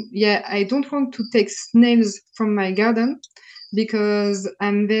 But I don't want to take snails from my garden, because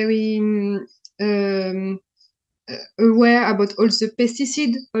I'm very aware about all the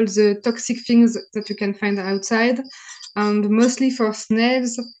pesticide, all the toxic things that you can find outside, and mostly for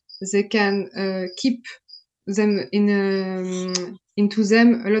snails, they can keep them into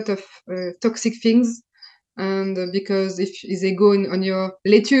them a lot of toxic things. And because if they go on your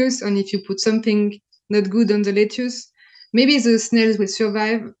lettuce, and if you put something not good on the lettuce, maybe the snails will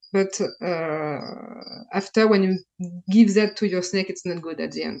survive, but after, when you give that to your snake, it's not good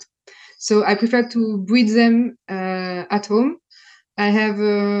at the end. So I prefer to breed them at home. I have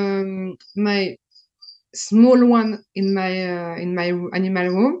my small one in my animal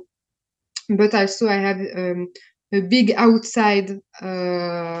room, but also I have a big outside,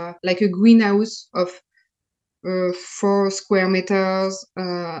 like a greenhouse of 4 square meters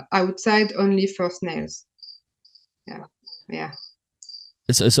outside, only for snails. Yeah.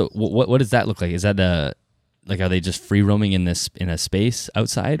 So what does that look like? Is that like, are they just free roaming in a space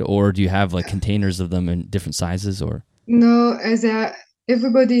outside, or do you have like containers of them in different sizes? Or No,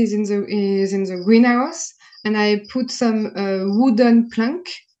 everybody is in the greenhouse, and I put some wooden plank,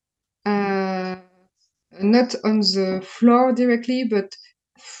 uh, not on the floor directly, but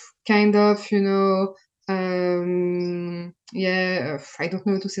kind of, I don't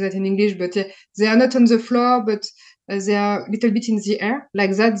know how to say that in English, but yeah, they are not on the floor, but they are a little bit in the air.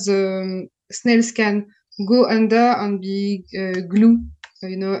 Like that, the snails can go under and be glued,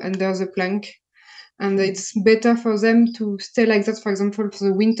 under the plank. And it's better for them to stay like that, for example, for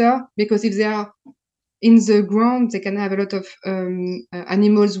the winter, because if they are in the ground, they can have a lot of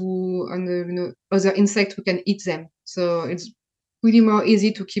animals and other insects who can eat them. So it's really more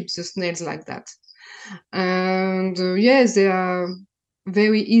easy to keep the snails like that. And yes, they are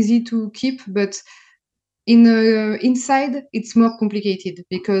very easy to keep, but inside it's more complicated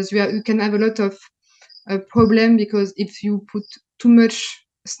because you can have a lot of problem, because if you put too much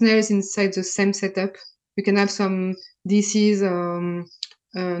snails inside the same setup, you can have some disease, and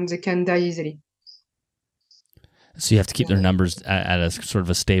they can die easily. so you have to keep their numbers at a sort of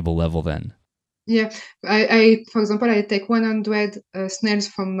a stable level then. Yeah, I for example, I take 100 snails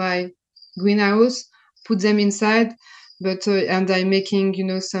from my greenhouse, put them inside, but and I'm making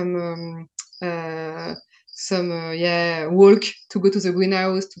walk to go to the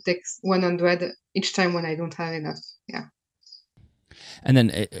greenhouse to take 100 each time when I don't have enough. Yeah. And then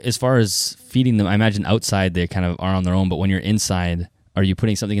as far as feeding them, I imagine outside they kind of are on their own, but when you're inside, are you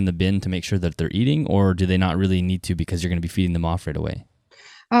putting something in the bin to make sure that they're eating, or do they not really need to because you're going to be feeding them off right away?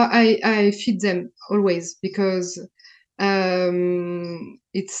 I feed them always, because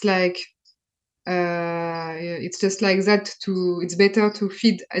it's like it's just like that. It's better to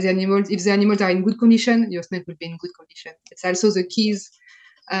feed the animals. If the animals are in good condition, your snake will be in good condition. It's also the keys.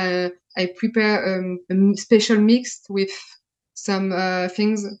 I prepare a special mix with some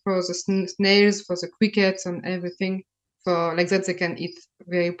things for the snails, for the crickets, and everything. For like that, they can eat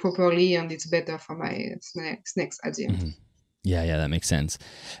very properly, and it's better for my snakes at the end. Mm-hmm. Yeah, that makes sense.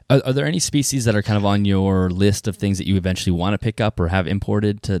 Are there any species that are kind of on your list of things that you eventually want to pick up or have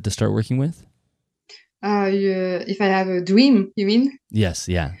imported to start working with? If I have a dream, you mean? Yes,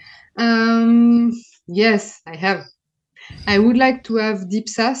 yeah. Yes, I have. I would like to have deep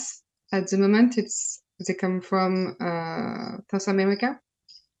sass. At the moment, they come from South America,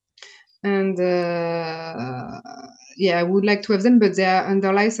 and I would like to have them, but they are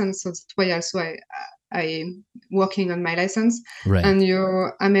under license, so that's why also I'm working on my license. Right. And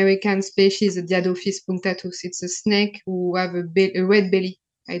your American species, the Diadophis punctatus, it's a snake who have a red belly.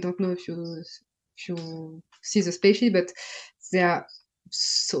 I don't know if you see the species, but they are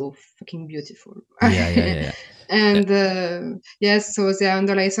so fucking beautiful. Yeah. And yes, so they are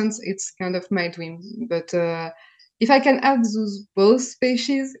under license. It's kind of my dream. But if I can add those both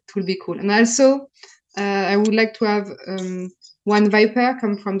species, it will be cool. And also, I would like to have one viper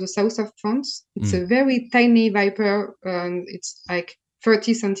come from the south of France. It's a very tiny viper, and it's like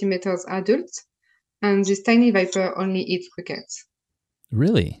 30 centimeters adult. And this tiny viper only eats crickets.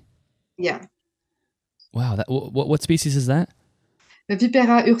 Really? Yeah. Wow. What species is that?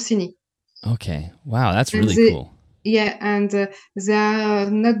 Vipera ursini. Okay. Wow, that's really cool. Yeah, and they are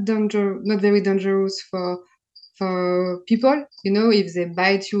not very dangerous for people. If they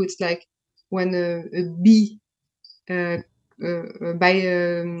bite you, it's like when a bee sting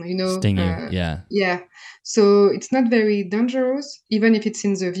you. Yeah. So it's not very dangerous, even if it's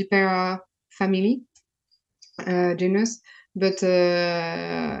in the Vipera family genus. But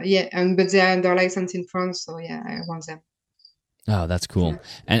but they are under license in France, so yeah, I want them. Oh, that's cool.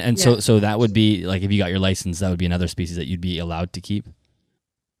 And so that would be like, if you got your license, that would be another species that you'd be allowed to keep?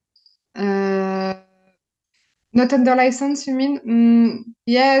 Not under license, you mean?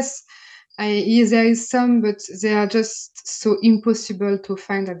 Yes, there is some, but they are just so impossible to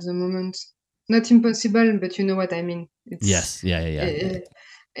find at the moment. Not impossible, but you know what I mean. Yes, yeah.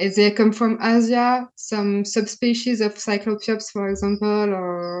 They come from Asia, some subspecies of Cyclopiops, for example,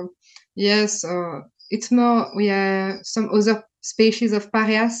 or yes, or it's more, some other species of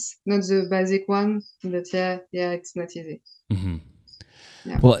parias, not the basic one, but it's not easy. Mm-hmm.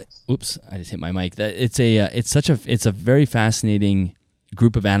 Yeah. Well, oops, I just hit my mic. It's a very fascinating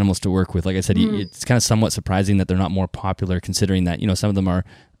group of animals to work with. Like I said, it's kind of somewhat surprising that they're not more popular, considering that some of them are,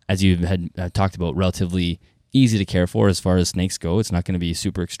 as you had talked about, relatively easy to care for as far as snakes go. It's not going to be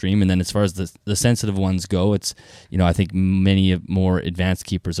super extreme. And then as far as the sensitive ones go, it's, I think many more advanced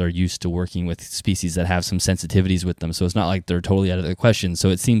keepers are used to working with species that have some sensitivities with them. So it's not like they're totally out of the question. So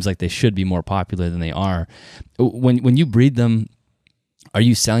it seems like they should be more popular than they are. When you breed them, are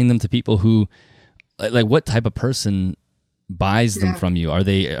you selling them to people who, like what type of person buys them Yeah. from you? Are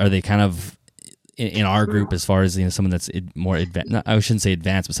they kind of in our group, as far as, you know, someone that's more advanced? I shouldn't say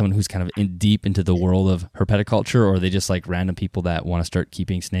advanced, but someone who's kind of deep into the world of herpetoculture, or are they just like random people that want to start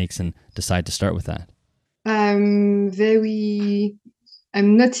keeping snakes and decide to start with that?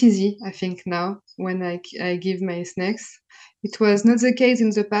 I'm not easy, I think, now when I give my snacks. It was not the case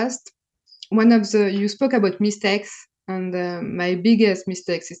in the past. You spoke about mistakes, and my biggest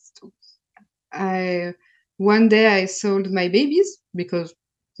mistakes is I one day I sold my babies because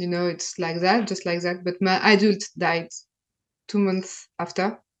it's like that, just like that. But my adult died 2 months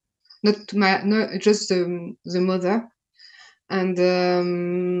after. Not just the mother. And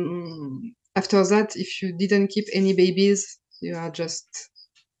after that, if you didn't keep any babies, you are just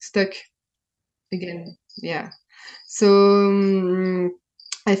stuck again. Yeah. So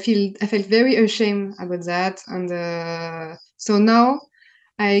I felt very ashamed about that, and so now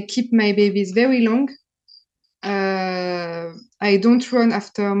I keep my babies very long. I don't run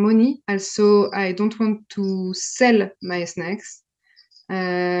after money. Also, I don't want to sell my snacks.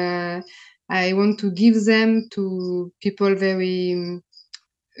 Uh, I want to give them to people very,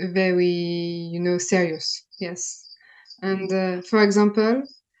 very, serious. Yes. And for example,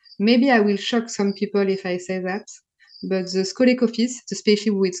 maybe I will shock some people if I say that, but the scolecophis, the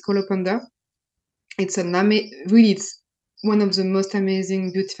species with scolopender, really it's one of the most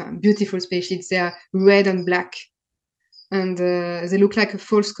amazing, beautiful species. They are red and black, and they look like a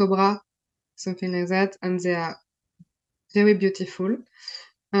false cobra, something like that, and they are very beautiful.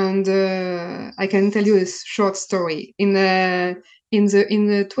 And I can tell you a short story. In the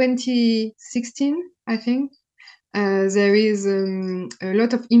 2016, I think, there is a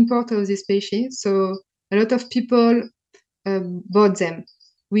lot of import of this species. So a lot of people bought them,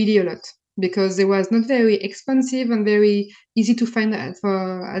 really a lot, because they was not very expensive and very easy to find at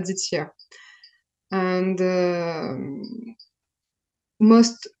this year. And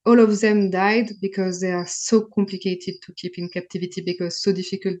most all of them died because they are so complicated to keep in captivity, because so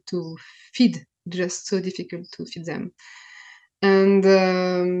difficult to feed, just so difficult to feed them. And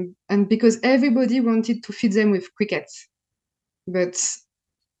because everybody wanted to feed them with crickets. But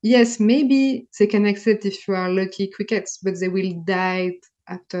yes, maybe they can accept if you are lucky crickets, but they will die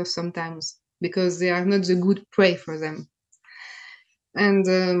after sometimes because they are not the good prey for them.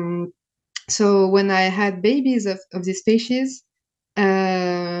 And so when I had babies of this species,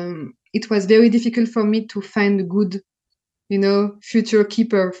 it was very difficult for me to find a good, future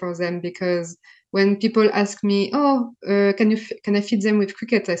keeper for them, because when people ask me, "Oh, can I feed them with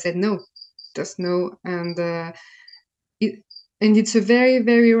crickets?" I said no, just no, it, and it's a very,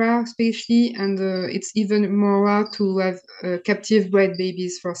 very rare species, and it's even more rare to have captive bred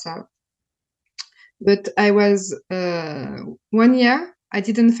babies for sow. But I was 1 year. I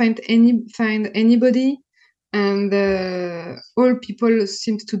didn't find anybody, and all people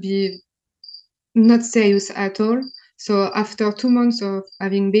seemed to be not serious at all. So after 2 months of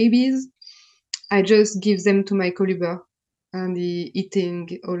having babies, I just give them to my coluber, and he eating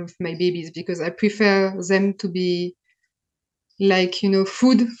all of my babies, because I prefer them to be like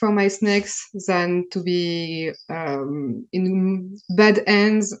food for my snakes than to be in bad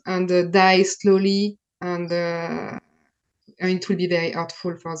hands and die slowly, and it will be very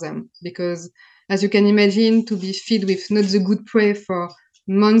hurtful for them, because as you can imagine, to be fed with not the good prey for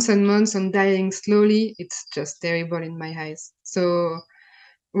months and months and dying slowly, it's just terrible in my eyes. So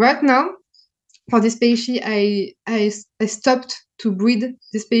right now, for this species, I stopped to breed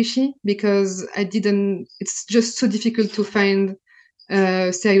this species because I didn't. It's just so difficult to find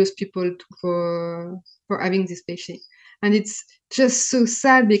serious people for having this species, and it's just so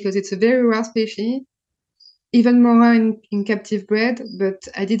sad because it's a very rare species, even more rare in captive bred. But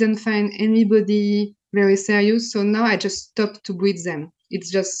I didn't find anybody very serious, so now I just stopped to breed them.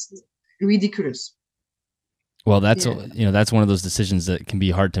 It's just ridiculous. Well, that's Yeah, that's one of those decisions that can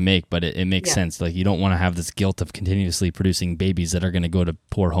be hard to make, but it makes yeah, sense. Like, you don't want to have this guilt of continuously producing babies that are going to go to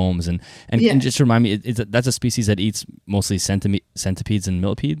poor homes. And yeah, just remind me, that's a species that eats mostly centipedes and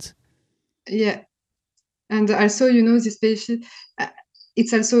millipedes. yeah. And also, this species, uh,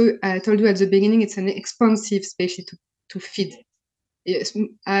 it's also, I told you at the beginning, it's an expensive species to feed. Yes,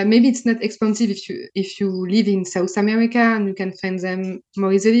 maybe it's not expensive if you live in South America and you can find them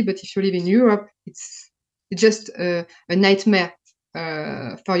more easily, but if you live in Europe, it's just a nightmare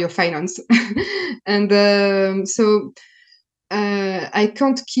for your finance. And so I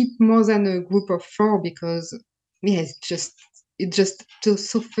can't keep more than a group of 4 because yeah, it's just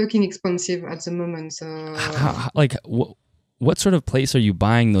so fucking expensive at the moment. So Like, what sort of place are you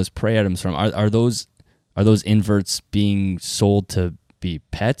buying those prey items from? Are those inverts being sold to be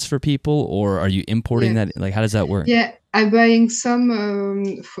pets for people, or are you importing that? Like, how does that work? Yeah, I'm buying some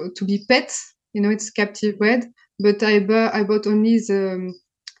to be pets. It's captive bred, but I bought only the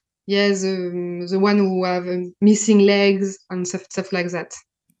one who have missing legs and stuff like that.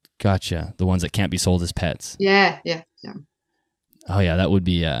 Gotcha. The ones that can't be sold as pets. Yeah. Oh yeah, that would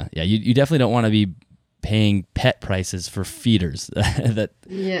be You definitely don't want to be paying pet prices for feeders. That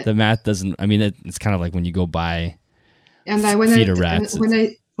the math doesn't. I mean, it's kind of like when you go buy feeder rats.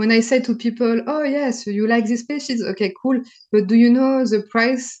 When I say to people, oh yes, you like this species, okay, cool, but do you know the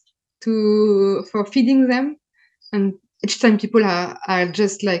price for feeding them? And each time people are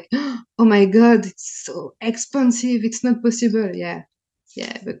just like, oh my god, it's so expensive, it's not possible. Yeah,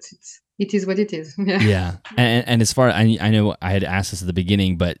 but it is what it is. Yeah, and as far I know, I had asked this at the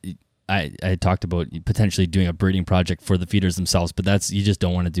beginning, but I talked about potentially doing a breeding project for the feeders themselves, but you just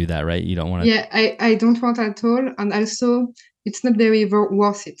don't want to do that, right? You don't want to. Yeah, I don't want at all, and also it's not very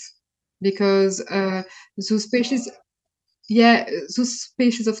worth it because those species, those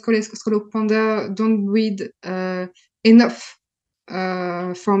species of scolopendra don't breed enough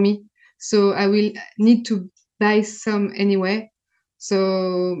for me, so I will need to buy some anyway.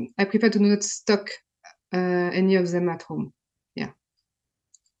 So I prefer to not stock any of them at home. Yeah,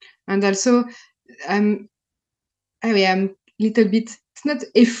 and also I'm I'm little bit, it's not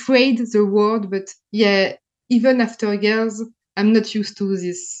afraid the word, but yeah, even after years, I'm not used to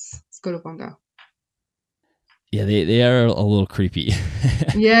this scolopendra. Yeah, they are a little creepy.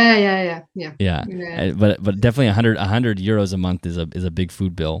 Yeah. But definitely 100 euros a month is a big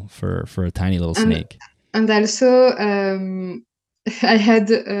food bill for a tiny little snake. And also, I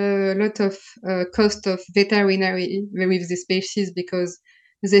had a lot of cost of veterinary with the species because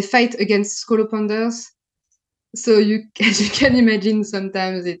they fight against scolopendras. So you can imagine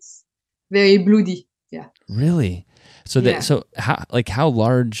sometimes it's very bloody. Yeah. Really? So how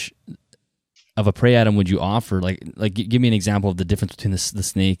large of a prey item would you offer? Like give me an example of the difference between the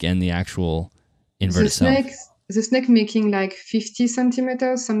snake and the actual invert itself. The snake making like 50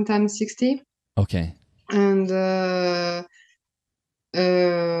 centimeters, sometimes 60. Okay. And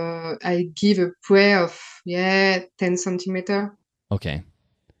I give a prey of 10 centimeter. Okay.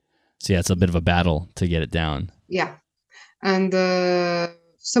 So yeah, it's a bit of a battle to get it down. Yeah. And for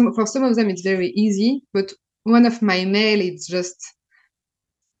some of them it's very easy, but one of my male it's just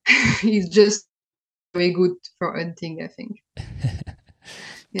very good for hunting, I think.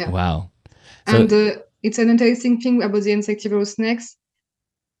 Yeah. Wow. And it's an interesting thing about the insectivorous snakes.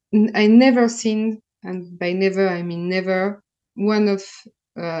 I never seen, and by never I mean never, one of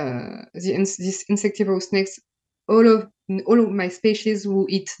these insectivorous snakes. All of my species who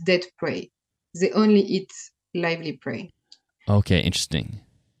eat dead prey. They only eat lively prey. Okay, interesting.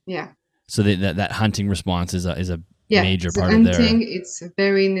 Yeah. So that hunting response is a major part of their hunting. It's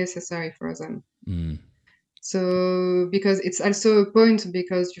very necessary for them. Mm. So because it's also a point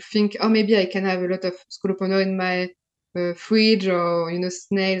because you think, oh, maybe I can have a lot of scolopendra in my fridge or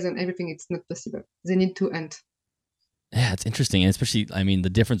snails and everything. It's not possible. They need to hunt. Yeah, it's interesting, and especially, I mean, the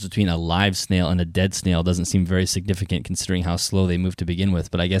difference between a live snail and a dead snail doesn't seem very significant considering how slow they move to begin with.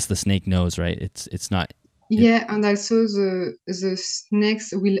 But I guess the snake knows, right? It's not. Yeah, and also the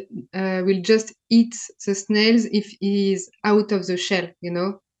snakes will just eat the snails if he is out of the shell, in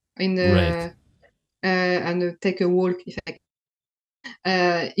the right. And take a walk if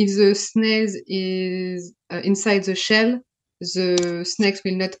the snails is inside the shell, the snakes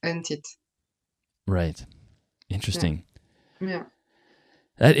will not hunt it. Right. Interesting. Yeah.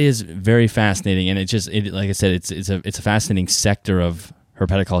 That is very fascinating, and like I said, it's a fascinating sector of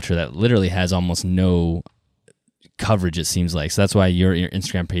herpetoculture that literally has almost no coverage, it seems like. So that's why your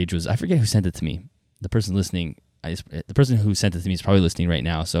Instagram page was, I forget who sent it to me. The person listening, the person who sent it to me is probably listening right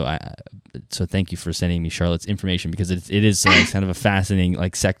now. So thank you for sending me Charlotte's information, because it is kind of a fascinating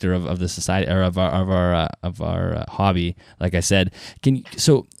sector of the society, or of our hobby. Like I said,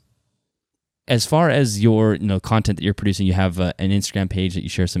 as far as your content that you're producing, you have an Instagram page that you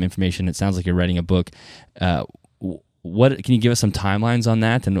share some information. It sounds like you're writing a book. What can you give us some timelines on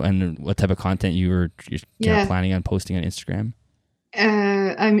that, and what type of content you're planning on posting on Instagram?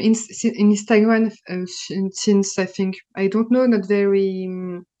 I'm in Instagram since I think, I don't know, not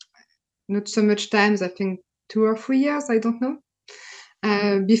so much times. I think 2 or 3 years. I don't know.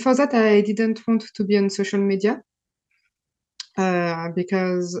 Before that, I didn't want to be on social media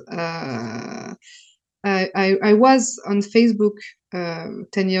because I was on Facebook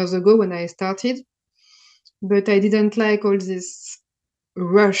 10 years ago when I started, but I didn't like all this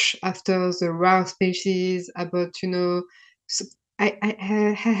rush after the rare species about, so I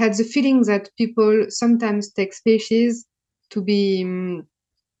had the feeling that people sometimes take species to be.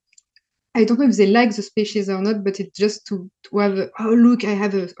 I don't know if they like the species or not, but it's just to have look, I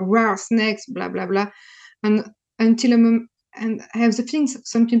have a rare snakes, blah blah blah, and until a moment, and I have the feeling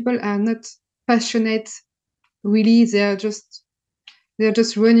some people are not passionate. Really, they're just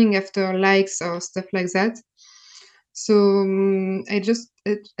running after likes or stuff like that. So I just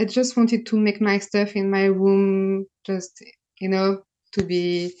wanted to make my stuff in my room, just to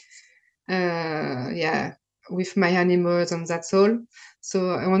be with my animals, and that's all. So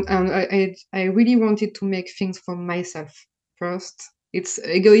I really wanted to make things for myself first. It's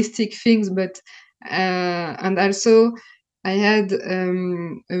egoistic things, but and also I had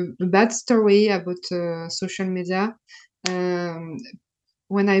a bad story about social media. Um,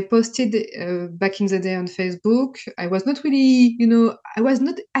 when I posted back in the day on Facebook, I was not really, I was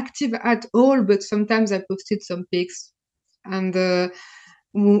not active at all, but sometimes I posted some pics. And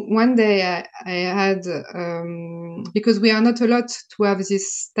one day I had, because we are not allowed to have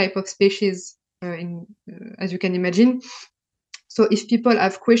this type of species, as you can imagine. So if people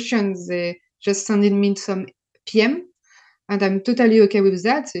have questions, they just send in me some PM, and I'm totally okay with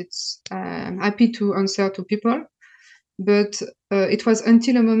that. I'm happy to answer to people. But it was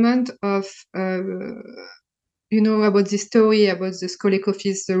until a moment of, about this story about the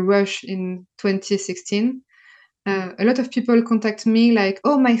scolecophis, the rush in 2016. A lot of people contact me like,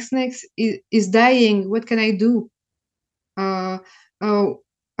 "Oh, my snakes is dying. What can I do?" Uh, oh,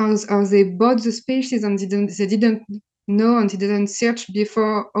 or they bought the species and they didn't know and didn't search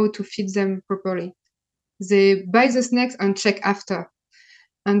before how to feed them properly. They buy the snakes and check after.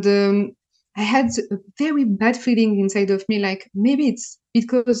 And I had a very bad feeling inside of me, like maybe it's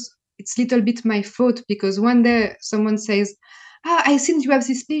because it's a little bit my fault, because one day someone says, I think you have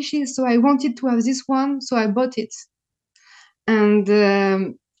this species, so I wanted to have this one, so I bought it. And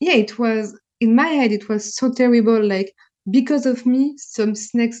it was, in my head, it was so terrible, like because of me, some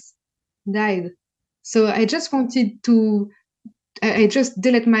snakes died. So I just wanted to, I just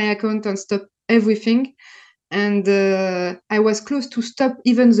delete my account and stop everything. And I was close to stop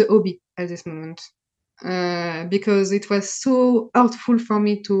even the hobby at this moment, because it was so hurtful for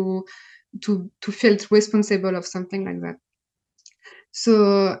me to feel responsible of something like that.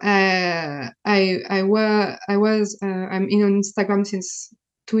 So I'm in on Instagram since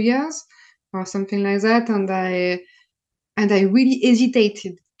 2 years or something like that, and I really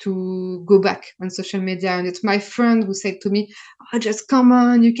hesitated to go back on social media. And it's my friend who said to me, "Oh, just come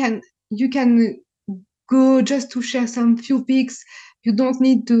on, you can go just to share some few pics. You don't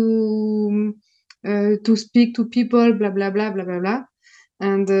need to speak to people, blah blah blah blah blah blah."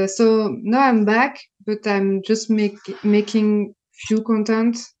 And so now I'm back, but I'm just making few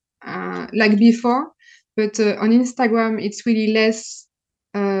content like before. But on Instagram, it's really less.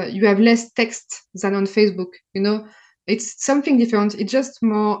 You have less text than on Facebook. It's something different. It's just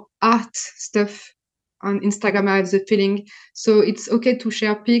more art stuff on Instagram. I have the feeling, so it's okay to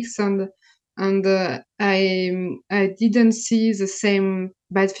share pics, and I didn't see the same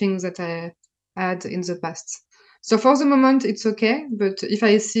bad things that I had in the past. So for the moment, it's okay. But if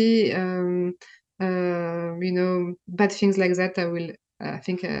I see, bad things like that, I will. I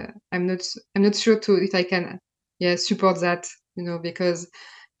think I'm not sure to if I can, support that. Because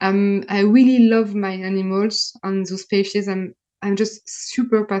I really love my animals and those species. I'm just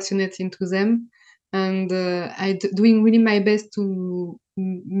super passionate into them, and doing really my best to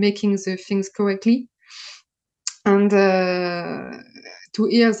making the things correctly. And to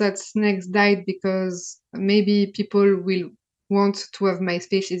hear that snakes died because maybe people will want to have my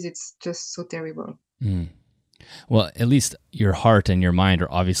species, it's just so terrible. Well, at least your heart and your mind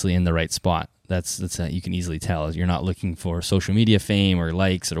are obviously in the right spot. That's you can easily tell. You're not looking for social media fame or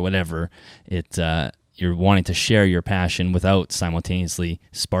likes or whatever. You're wanting to share your passion without simultaneously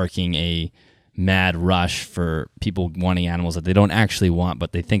sparking a mad rush for people wanting animals that they don't actually want,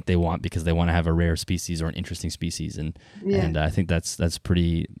 but they think they want because they want to have a rare species or an interesting species. And I think that's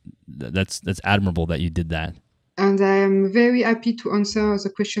admirable that you did that. And I am very happy to answer the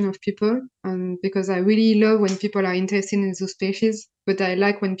question of people, and because I really love when people are interested in those species, but I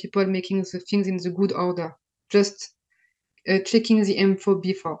like when people are making the things in the good order, just checking the info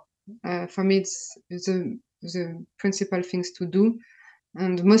before. For me, it's the principal things to do,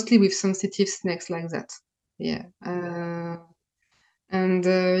 and mostly with sensitive snakes like that. Yeah. And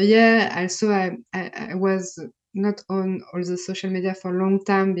also I was not on all the social media for a long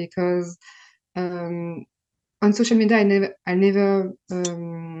time because on social media I never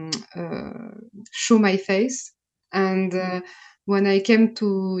show my face. And when I came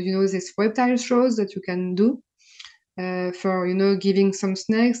to these reptile shows that you can do for giving some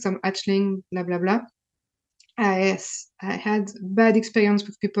snakes, some hatchling, blah blah blah, I had bad experience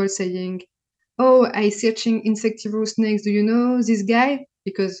with people saying, "Oh, I searching Insectivorous Snakes. Do you know this guy?"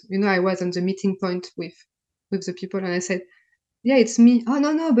 Because I was on the meeting point with the people, and I said, "Yeah, it's me." "Oh,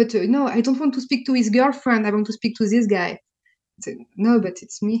 no, no, but no, I don't want to speak to his girlfriend. I want to speak to this guy." I said, "No, but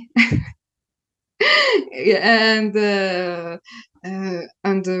it's me."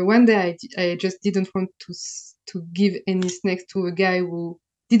 and one day I just didn't want to give any snacks to a guy who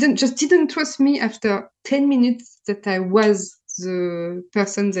didn't trust me after 10 minutes that I was the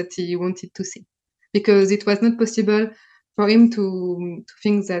person that he wanted to see, because it was not possible for him to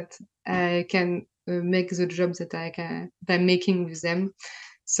think that I can make the job that I'm making with them.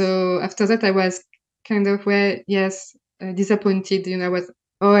 So after that I was kind of, well, yes, disappointed. I was,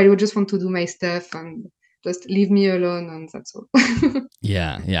 oh, I would just want to do my stuff and just leave me alone, and that's all.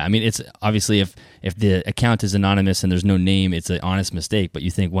 Yeah, yeah. I mean, it's obviously if the account is anonymous and there's no name, it's an honest mistake. But you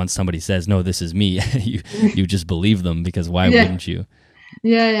think once somebody says, "No, this is me," you just believe them, because why Yeah, wouldn't you?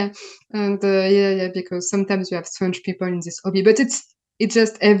 yeah. And yeah, because sometimes you have strange people in this hobby, but it's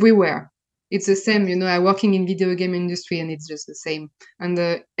just everywhere. It's the same, I working in video game industry, and it's just the same. And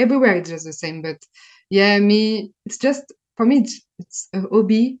everywhere it's just the same. But yeah, it's just, for me, it's a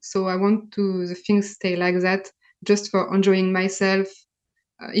hobby, so I want to the things stay like that, just for enjoying myself.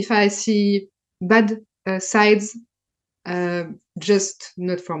 If I see bad sides, uh, just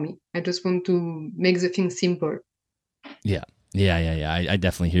not for me. I just want to make the thing simple. Yeah. Yeah. I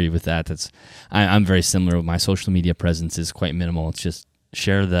definitely hear you with that. I'm very similar. My social media presence is quite minimal. It's just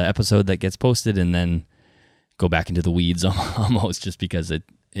share the episode that gets posted and then go back into the weeds almost, just because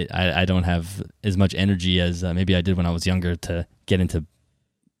I don't have as much energy as maybe I did when I was younger to get into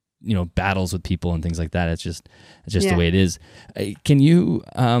battles with people and things like that. It's just the Yeah. way it is. Can you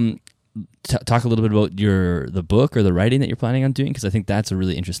talk a little bit about the book or the writing that you're planning on doing? Because I think that's a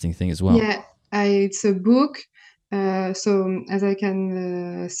really interesting thing as well. Yeah, it's a book. So as I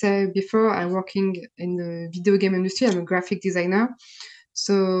can say before, I'm working in the video game industry. I'm a graphic designer.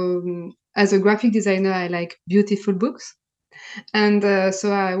 So as a graphic designer, I like beautiful books. And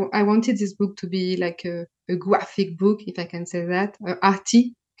so I wanted this book to be like a graphic book, if I can say that,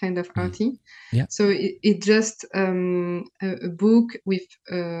 arty, kind of Mm. arty. Yeah, So it just a book with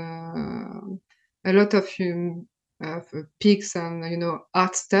a lot of pics and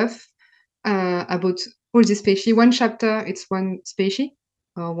art stuff about all the species. One chapter, it's one species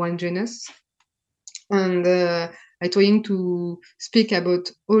or one genus, and I trying to speak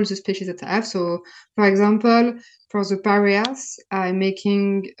about all the species that I have. So, for example, for the parias, I'm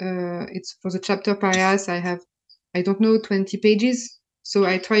making it's for the chapter parias. I don't know, 20 pages. So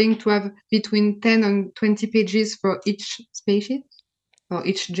I trying to have between 10 and 20 pages for each species or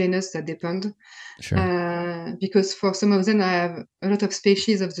each genus, that depend. sure. Because for some of them, I have a lot of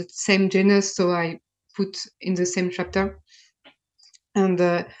species of the same genus, so I put in the same chapter. And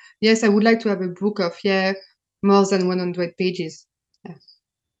yes, I would like to have a book of, more than 100 pages. Yeah.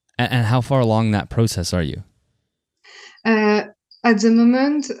 And how far along that process are you? Uh, at the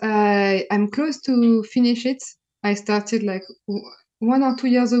moment, I'm close to finish it. I started like 1 or 2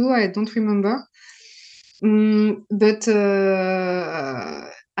 years ago. I don't remember. But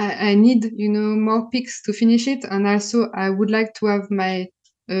I need, more pics to finish it. And also, I would like to have my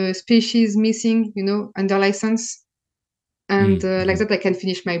species missing, under license. And like Mm-hmm. that, I can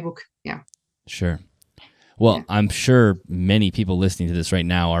finish my book. Yeah. Sure. Yeah. Well, I'm sure many people listening to this right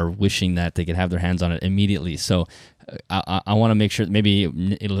now are wishing that they could have their hands on it immediately. So I want to make sure, maybe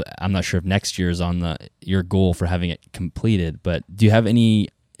I'm not sure if next year is on your goal for having it completed, but do you have any,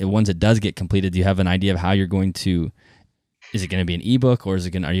 once it does get completed, do you have an idea of how you're going to, is it going to be an ebook, or are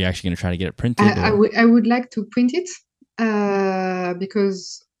you actually going to try to get it printed, or? I would like to print it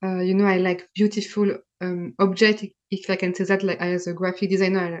because I like beautiful object. If I can say that, like as a graphic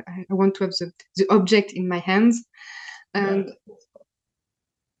designer, I want to have the object in my hands, and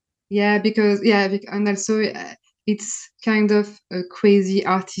yeah, because and also it's kind of crazy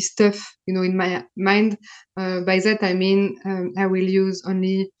arty stuff, in my mind. By that I mean I will use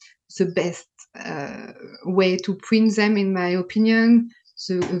only the best way to print them, in my opinion.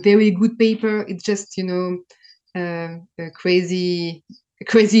 So a very good paper. It's just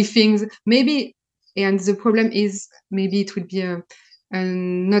crazy things. Maybe, and the problem is maybe it will be a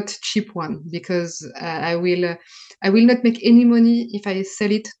not cheap one, because I will not make any money if I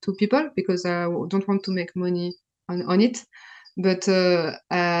sell it to people, because I don't want to make money on it. But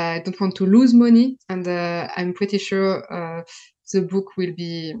I don't want to lose money, and I'm pretty sure the book will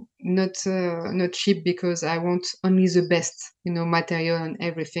be not cheap, because I want only the best, material and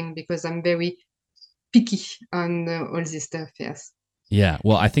everything, because I'm very picky on all this stuff. Yes. Yeah.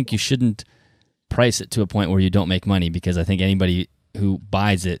 Well, I think you shouldn't price it to a point where you don't make money, because I think anybody who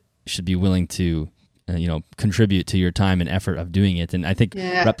buys it should be willing to contribute to your time and effort of doing it. And I think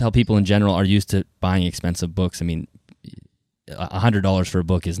reptile people in general are used to buying expensive books. I mean, $100 for a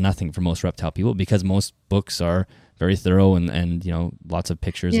book is nothing for most reptile people, because most books are very thorough and lots of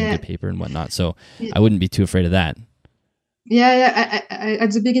pictures and good paper and whatnot. So I wouldn't be too afraid of that. Yeah. I,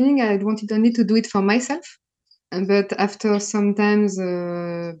 at the beginning, I wanted only to do it for myself. But after sometimes,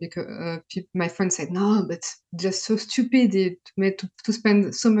 because my friend said, no, but just so stupid to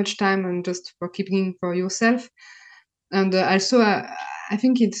spend so much time on just for keeping for yourself. And also, I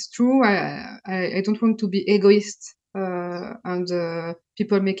think it's true. I don't want to be egoist and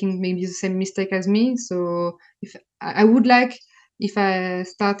people making maybe the same mistake as me. So if I would like, if I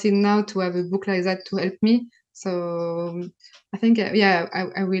started now to have a book like that to help me. So I think,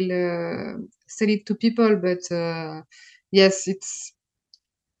 I will sell it to people, but yes, it's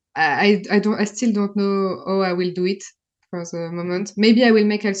I still don't know how I will do it for the moment. Maybe I will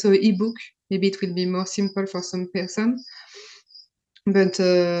make also an ebook. Maybe it will be more simple for some person. But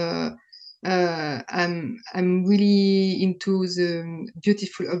I'm really into the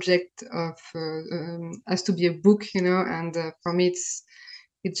beautiful object of has to be a book, and for me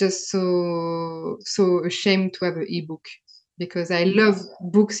it's just so a shame to have an ebook, because I love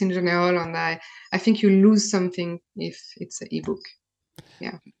books in general, and I think you lose something if it's an ebook.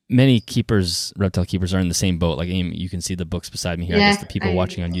 Yeah. Many reptile keepers are in the same boat. Like, you can see the books beside me here. I guess the people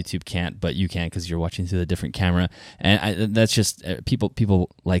watching on YouTube can't, but you can, because you're watching through a different camera. And that's just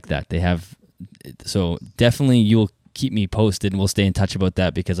people like that. They have, so definitely you'll keep me posted, and we'll stay in touch about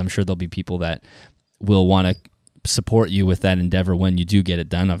that, because I'm sure there'll be people that will want to support you with that endeavor when you do get it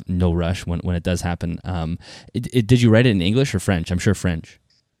done. No rush when it does happen. Did you write it in English or French? I'm sure French.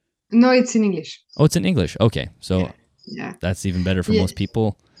 No, it's in English. Oh, it's in English. Okay, so that's even better for most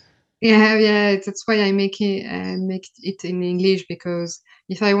people. Yeah. That's why I make it in English, because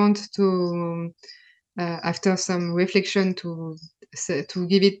if I want to, after some reflection, to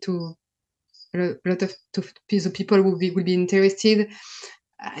give it to a lot of the people who will be interested,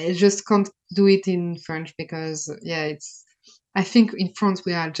 I just can't do it in French, because I think in France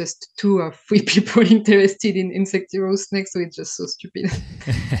we are just 2 or 3 people interested in Insectivorous Snakes, so it's just so stupid.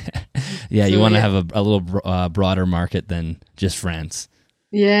 Yeah, so, you want to have a little broader market than just France.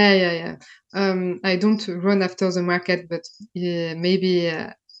 Yeah. I don't run after the market, but maybe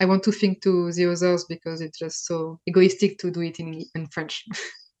I want to think to the others, because it's just so egoistic to do it in French.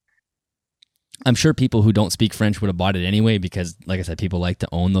 I'm sure people who don't speak French would have bought it anyway, because, like I said, people like to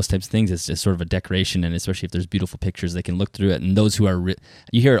own those types of things. It's just sort of a decoration, and especially if there's beautiful pictures, they can look through it. And those who are,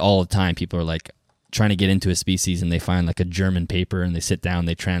 you hear it all the time, people are like trying to get into a species, and they find like a German paper, and they sit down,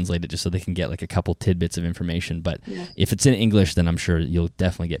 they translate it just so they can get like a couple tidbits of information. But if it's in English, then I'm sure you'll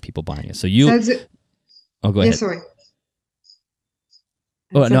definitely get people buying it. So go ahead. Sorry.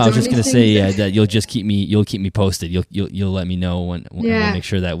 Oh no, I was just going to say that you'll keep me posted. You'll let me know when we'll make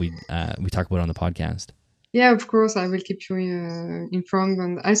sure that we talk about it on the podcast. Yeah, of course, I will keep you informed.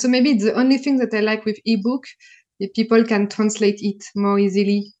 And also, maybe the only thing that I like with ebook, if people can translate it more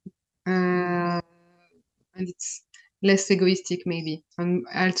easily, and it's less egoistic maybe, and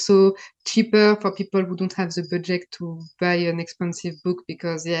also cheaper for people who don't have the budget to buy an expensive book,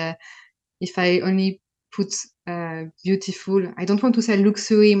 because if I only put beautiful, I don't want to say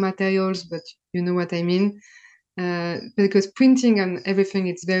luxury materials, but you know what I mean, because printing and everything,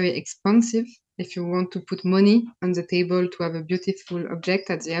 it's very expensive. If you want to put money on the table to have a beautiful object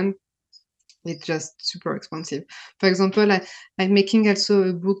at the end, it's just super expensive. For example, I'm making also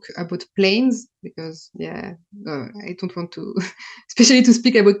a book about planes, because I don't want to especially to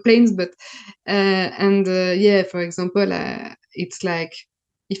speak about planes, but for example, it's like,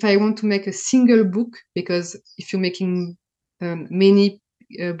 if I want to make a single book, because if you're making many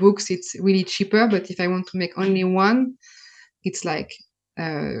books, it's really cheaper, but if I want to make only one, it's like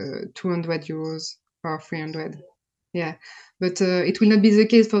 200 euros or 300. Yeah, but it will not be the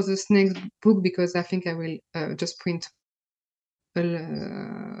case for the snakes book, because I think I will just print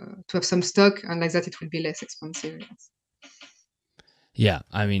to have some stock, and like that it will be less expensive. Yeah,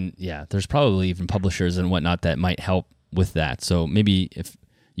 I mean, there's probably even publishers and whatnot that might help with that. So maybe if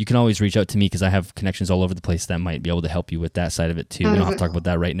you can always reach out to me, because I have connections all over the place that might be able to help you with that side of it too. We don't have to talk about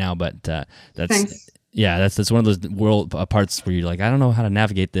that right now, but Thanks. That's one of those world parts where you're like, I don't know how to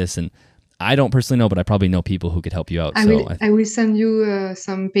navigate this, and I don't personally know, but I probably know people who could help you out. I will send you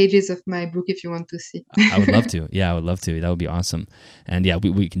some pages of my book if you want to see. I would love to. Yeah, I would love to. That would be awesome. And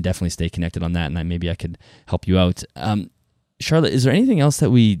we can definitely stay connected on that, and maybe I could help you out. Charlotte, is there anything else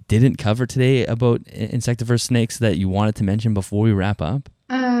that we didn't cover today about insectivorous snakes that you wanted to mention before we wrap up?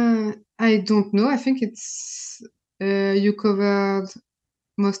 I don't know. I think it's you covered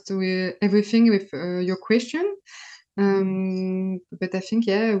everything with your question. But I think,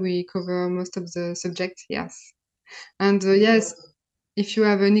 yeah, we cover most of the subject, yes. And yes, if you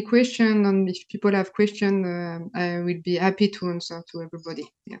have any question and if people have question, I will be happy to answer to everybody.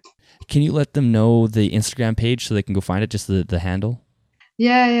 Yeah. Can you let them know the Instagram page so they can go find it, just the handle?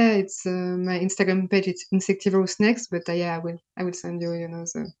 Yeah, it's my Instagram page. It's Insectivorous Snakes, but yeah, I will send you,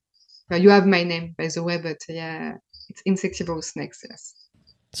 you have my name, by the way, but yeah, it's Insectivorous Snakes, yes.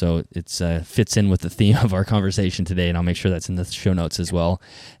 So it fits in with the theme of our conversation today, and I'll make sure that's in the show notes as well.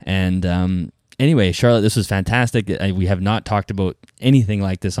 And anyway, Charlotte, this was fantastic. We have not talked about anything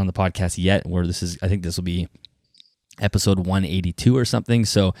like this on the podcast yet, where I think this will be episode 182 or something.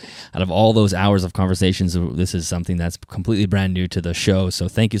 So out of all those hours of conversations, this is something that's completely brand new to the show. So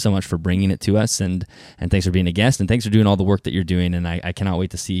thank you so much for bringing it to us, and thanks for being a guest, and thanks for doing all the work that you're doing. And I cannot wait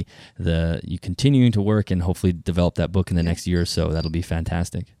to see you continuing to work and hopefully develop that book in the next year or so. That'll be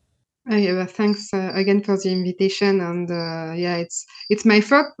fantastic. Thanks again for the invitation. And yeah, it's my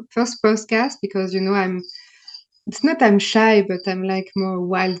first podcast, because it's not I'm shy, but I'm like more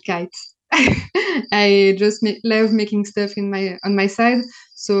wild kite. I just love making stuff on my side.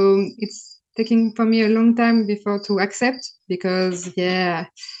 So it's taking for me a long time before to accept, because yeah,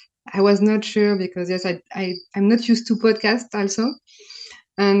 I was not sure, because yes, I'm not used to podcast also.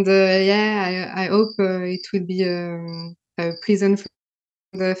 And yeah, I hope it will be a pleasant.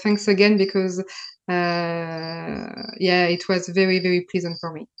 Thanks again, because yeah, it was very, very pleasant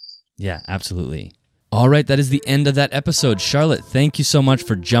for me. Yeah, absolutely. All right, that is the end of that episode. Charlotte, thank you so much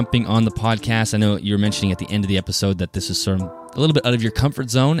for jumping on the podcast. I know you were mentioning at the end of the episode that this is sort of a little bit out of your comfort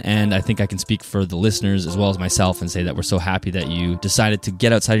zone, and I think I can speak for the listeners as well as myself and say that we're so happy that you decided to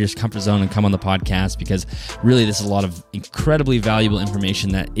get outside your comfort zone and come on the podcast, because really this is a lot of incredibly valuable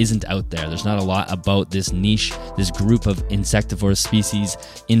information that isn't out there. There's not a lot about this niche, this group of insectivorous species,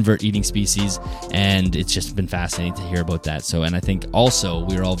 invert eating species, and it's just been fascinating to hear about that. So, and I think also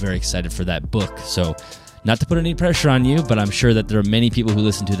we're all very excited for that book. So not to put any pressure on you, but I'm sure that there are many people who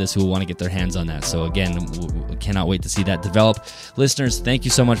listen to this who will want to get their hands on that. So again, we cannot wait to see that develop. Listeners, thank you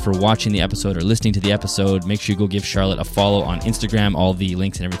so much for watching the episode or listening to the episode. Make sure you go give Charlotte a follow on Instagram. All the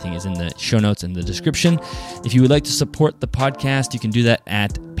links and everything is in the show notes and the description. If you would like to support the podcast, you can do that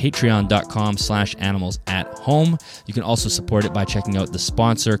at patreon.com/animalsathome. You can also support it by checking out the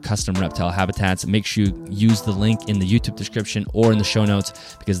sponsor, Custom Reptile Habitats. Make sure you use the link in the YouTube description or in the show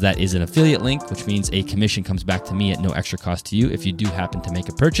notes, because that is an affiliate link, which means a commission comes back to me at no extra cost to you if you do happen to make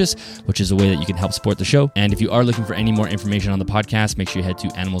a purchase, which is a way that you can help support the show. And if you are looking for any more information on the podcast, make sure you head to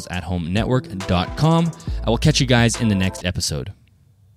animalsathomenetwork.com. I will catch you guys in the next episode.